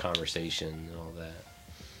and conversation and all that.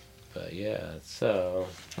 But yeah, so.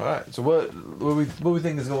 All right. So what we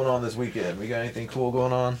think is going on this weekend? We got anything cool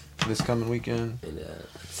going on this coming weekend? And,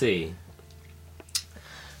 let's see.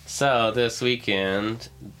 So this weekend,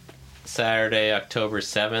 Saturday, October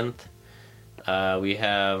 7th. We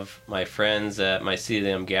have my friends at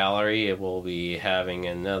Mycelium Gallery. It will be having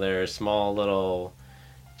another small little,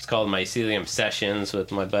 it's called Mycelium Sessions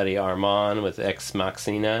with my buddy Armand with Ex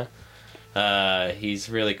Machina. He's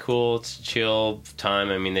really cool. It's a chill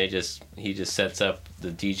time. I mean, he just sets up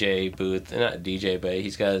the DJ booth. Not DJ, but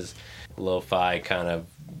he's got his lo-fi kind of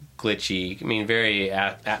glitchy, I mean, very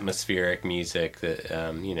atmospheric music that,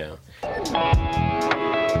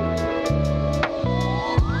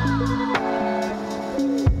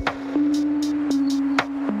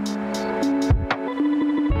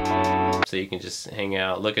 So you can just hang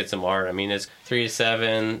out, look at some art. I mean, it's 3 to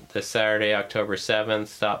 7 this Saturday, October 7th.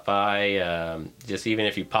 Stop by. Just even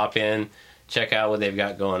if you pop in, check out what they've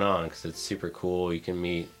got going on, because it's super cool. You can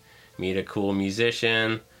meet a cool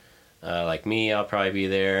musician. Like me, I'll probably be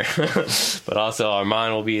there. But also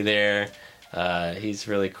Armand will be there. He's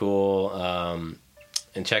really cool.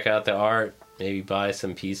 And check out the art. Maybe buy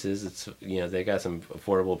some pieces. It's they got some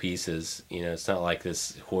affordable pieces. It's not like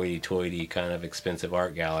this hoity-toity kind of expensive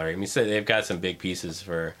art gallery. I mean, so they've got some big pieces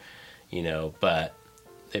for, but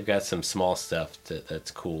they've got some small stuff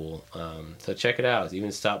that's cool. So check it out.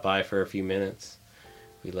 Even stop by for a few minutes.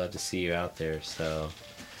 We'd love to see you out there. So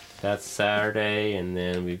that's Saturday, and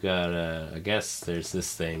then we've got I guess there's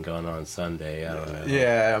this thing going on Sunday. I don't know.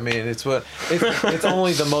 Yeah, I mean, it's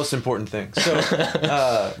only the most important thing.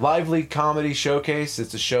 So, Lively Comedy Showcase.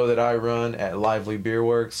 It's a show that I run at Lively Beer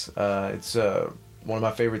Works. It's one of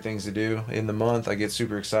my favorite things to do in the month. I get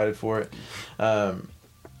super excited for it.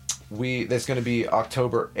 That's going to be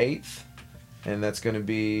October 8th, and that's going to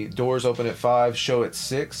be doors open at 5, show at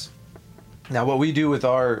 6. Now, what we do with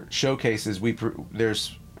our showcases,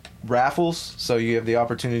 there's raffles, so you have the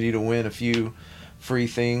opportunity to win a few free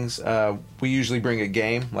things. We usually bring a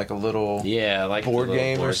game, like a little board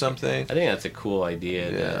game or something. I think that's a cool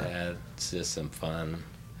idea. Yeah. It's just some fun.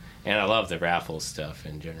 And I love the raffle stuff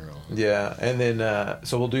in general. Yeah, and then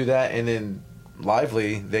so we'll do that, and then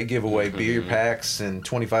Lively, they give away beer packs and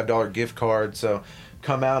 $25 gift cards, so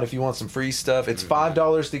come out if you want some free stuff. It's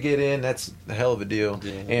 $5 to get in. That's a hell of a deal.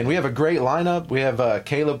 Yeah. And we have a great lineup. We have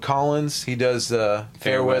Caleb Collins. He does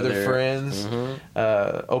Fairweather Friends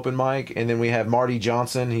open mic. And then we have Marty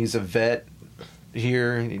Johnson. He's a vet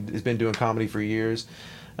here. He's been doing comedy for years.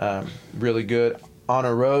 Really good.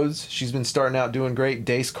 Anna Rhodes, she's been starting out doing great.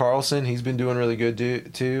 Dace Carlson, he's been doing really good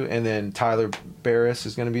too. And then Tyler Barris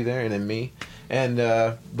is going to be there. And then me. And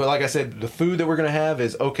but like I said, the food that we're gonna have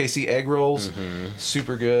is OKC egg rolls,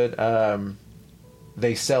 super good.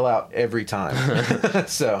 They sell out every time,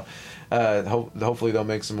 so hopefully they'll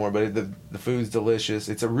make some more. But the food's delicious.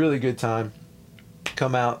 It's a really good time.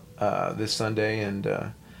 Come out this Sunday and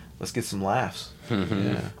let's get some laughs.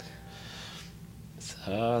 Yeah.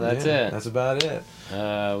 So that's it. That's about it.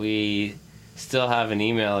 We still have an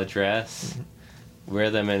email address.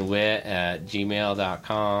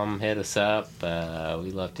 rhythmandwit@gmail.com. Hit us up.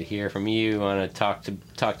 We love to hear from you. Want to talk to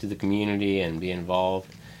the community and be involved,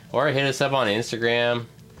 or hit us up on Instagram.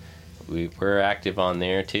 We're active on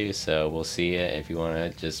there too, so we'll see it. If you want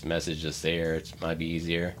to just message us there, it might be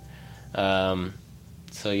easier.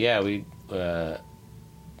 So yeah, we would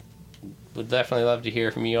definitely love to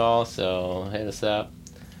hear from you all. So hit us up.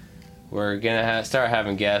 We're gonna start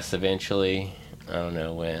having guests eventually. I don't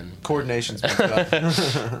know when. Coordination's been tough.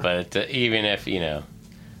 But even if,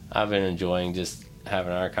 I've been enjoying just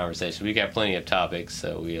having our conversation. We got plenty of topics,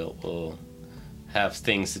 so we'll have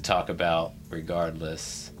things to talk about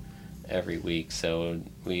regardless every week. So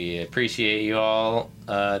we appreciate you all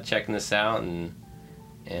checking this out,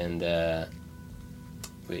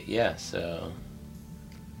 so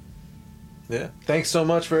yeah. Thanks so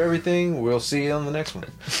much for everything. We'll see you on the next one.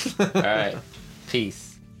 all right, peace.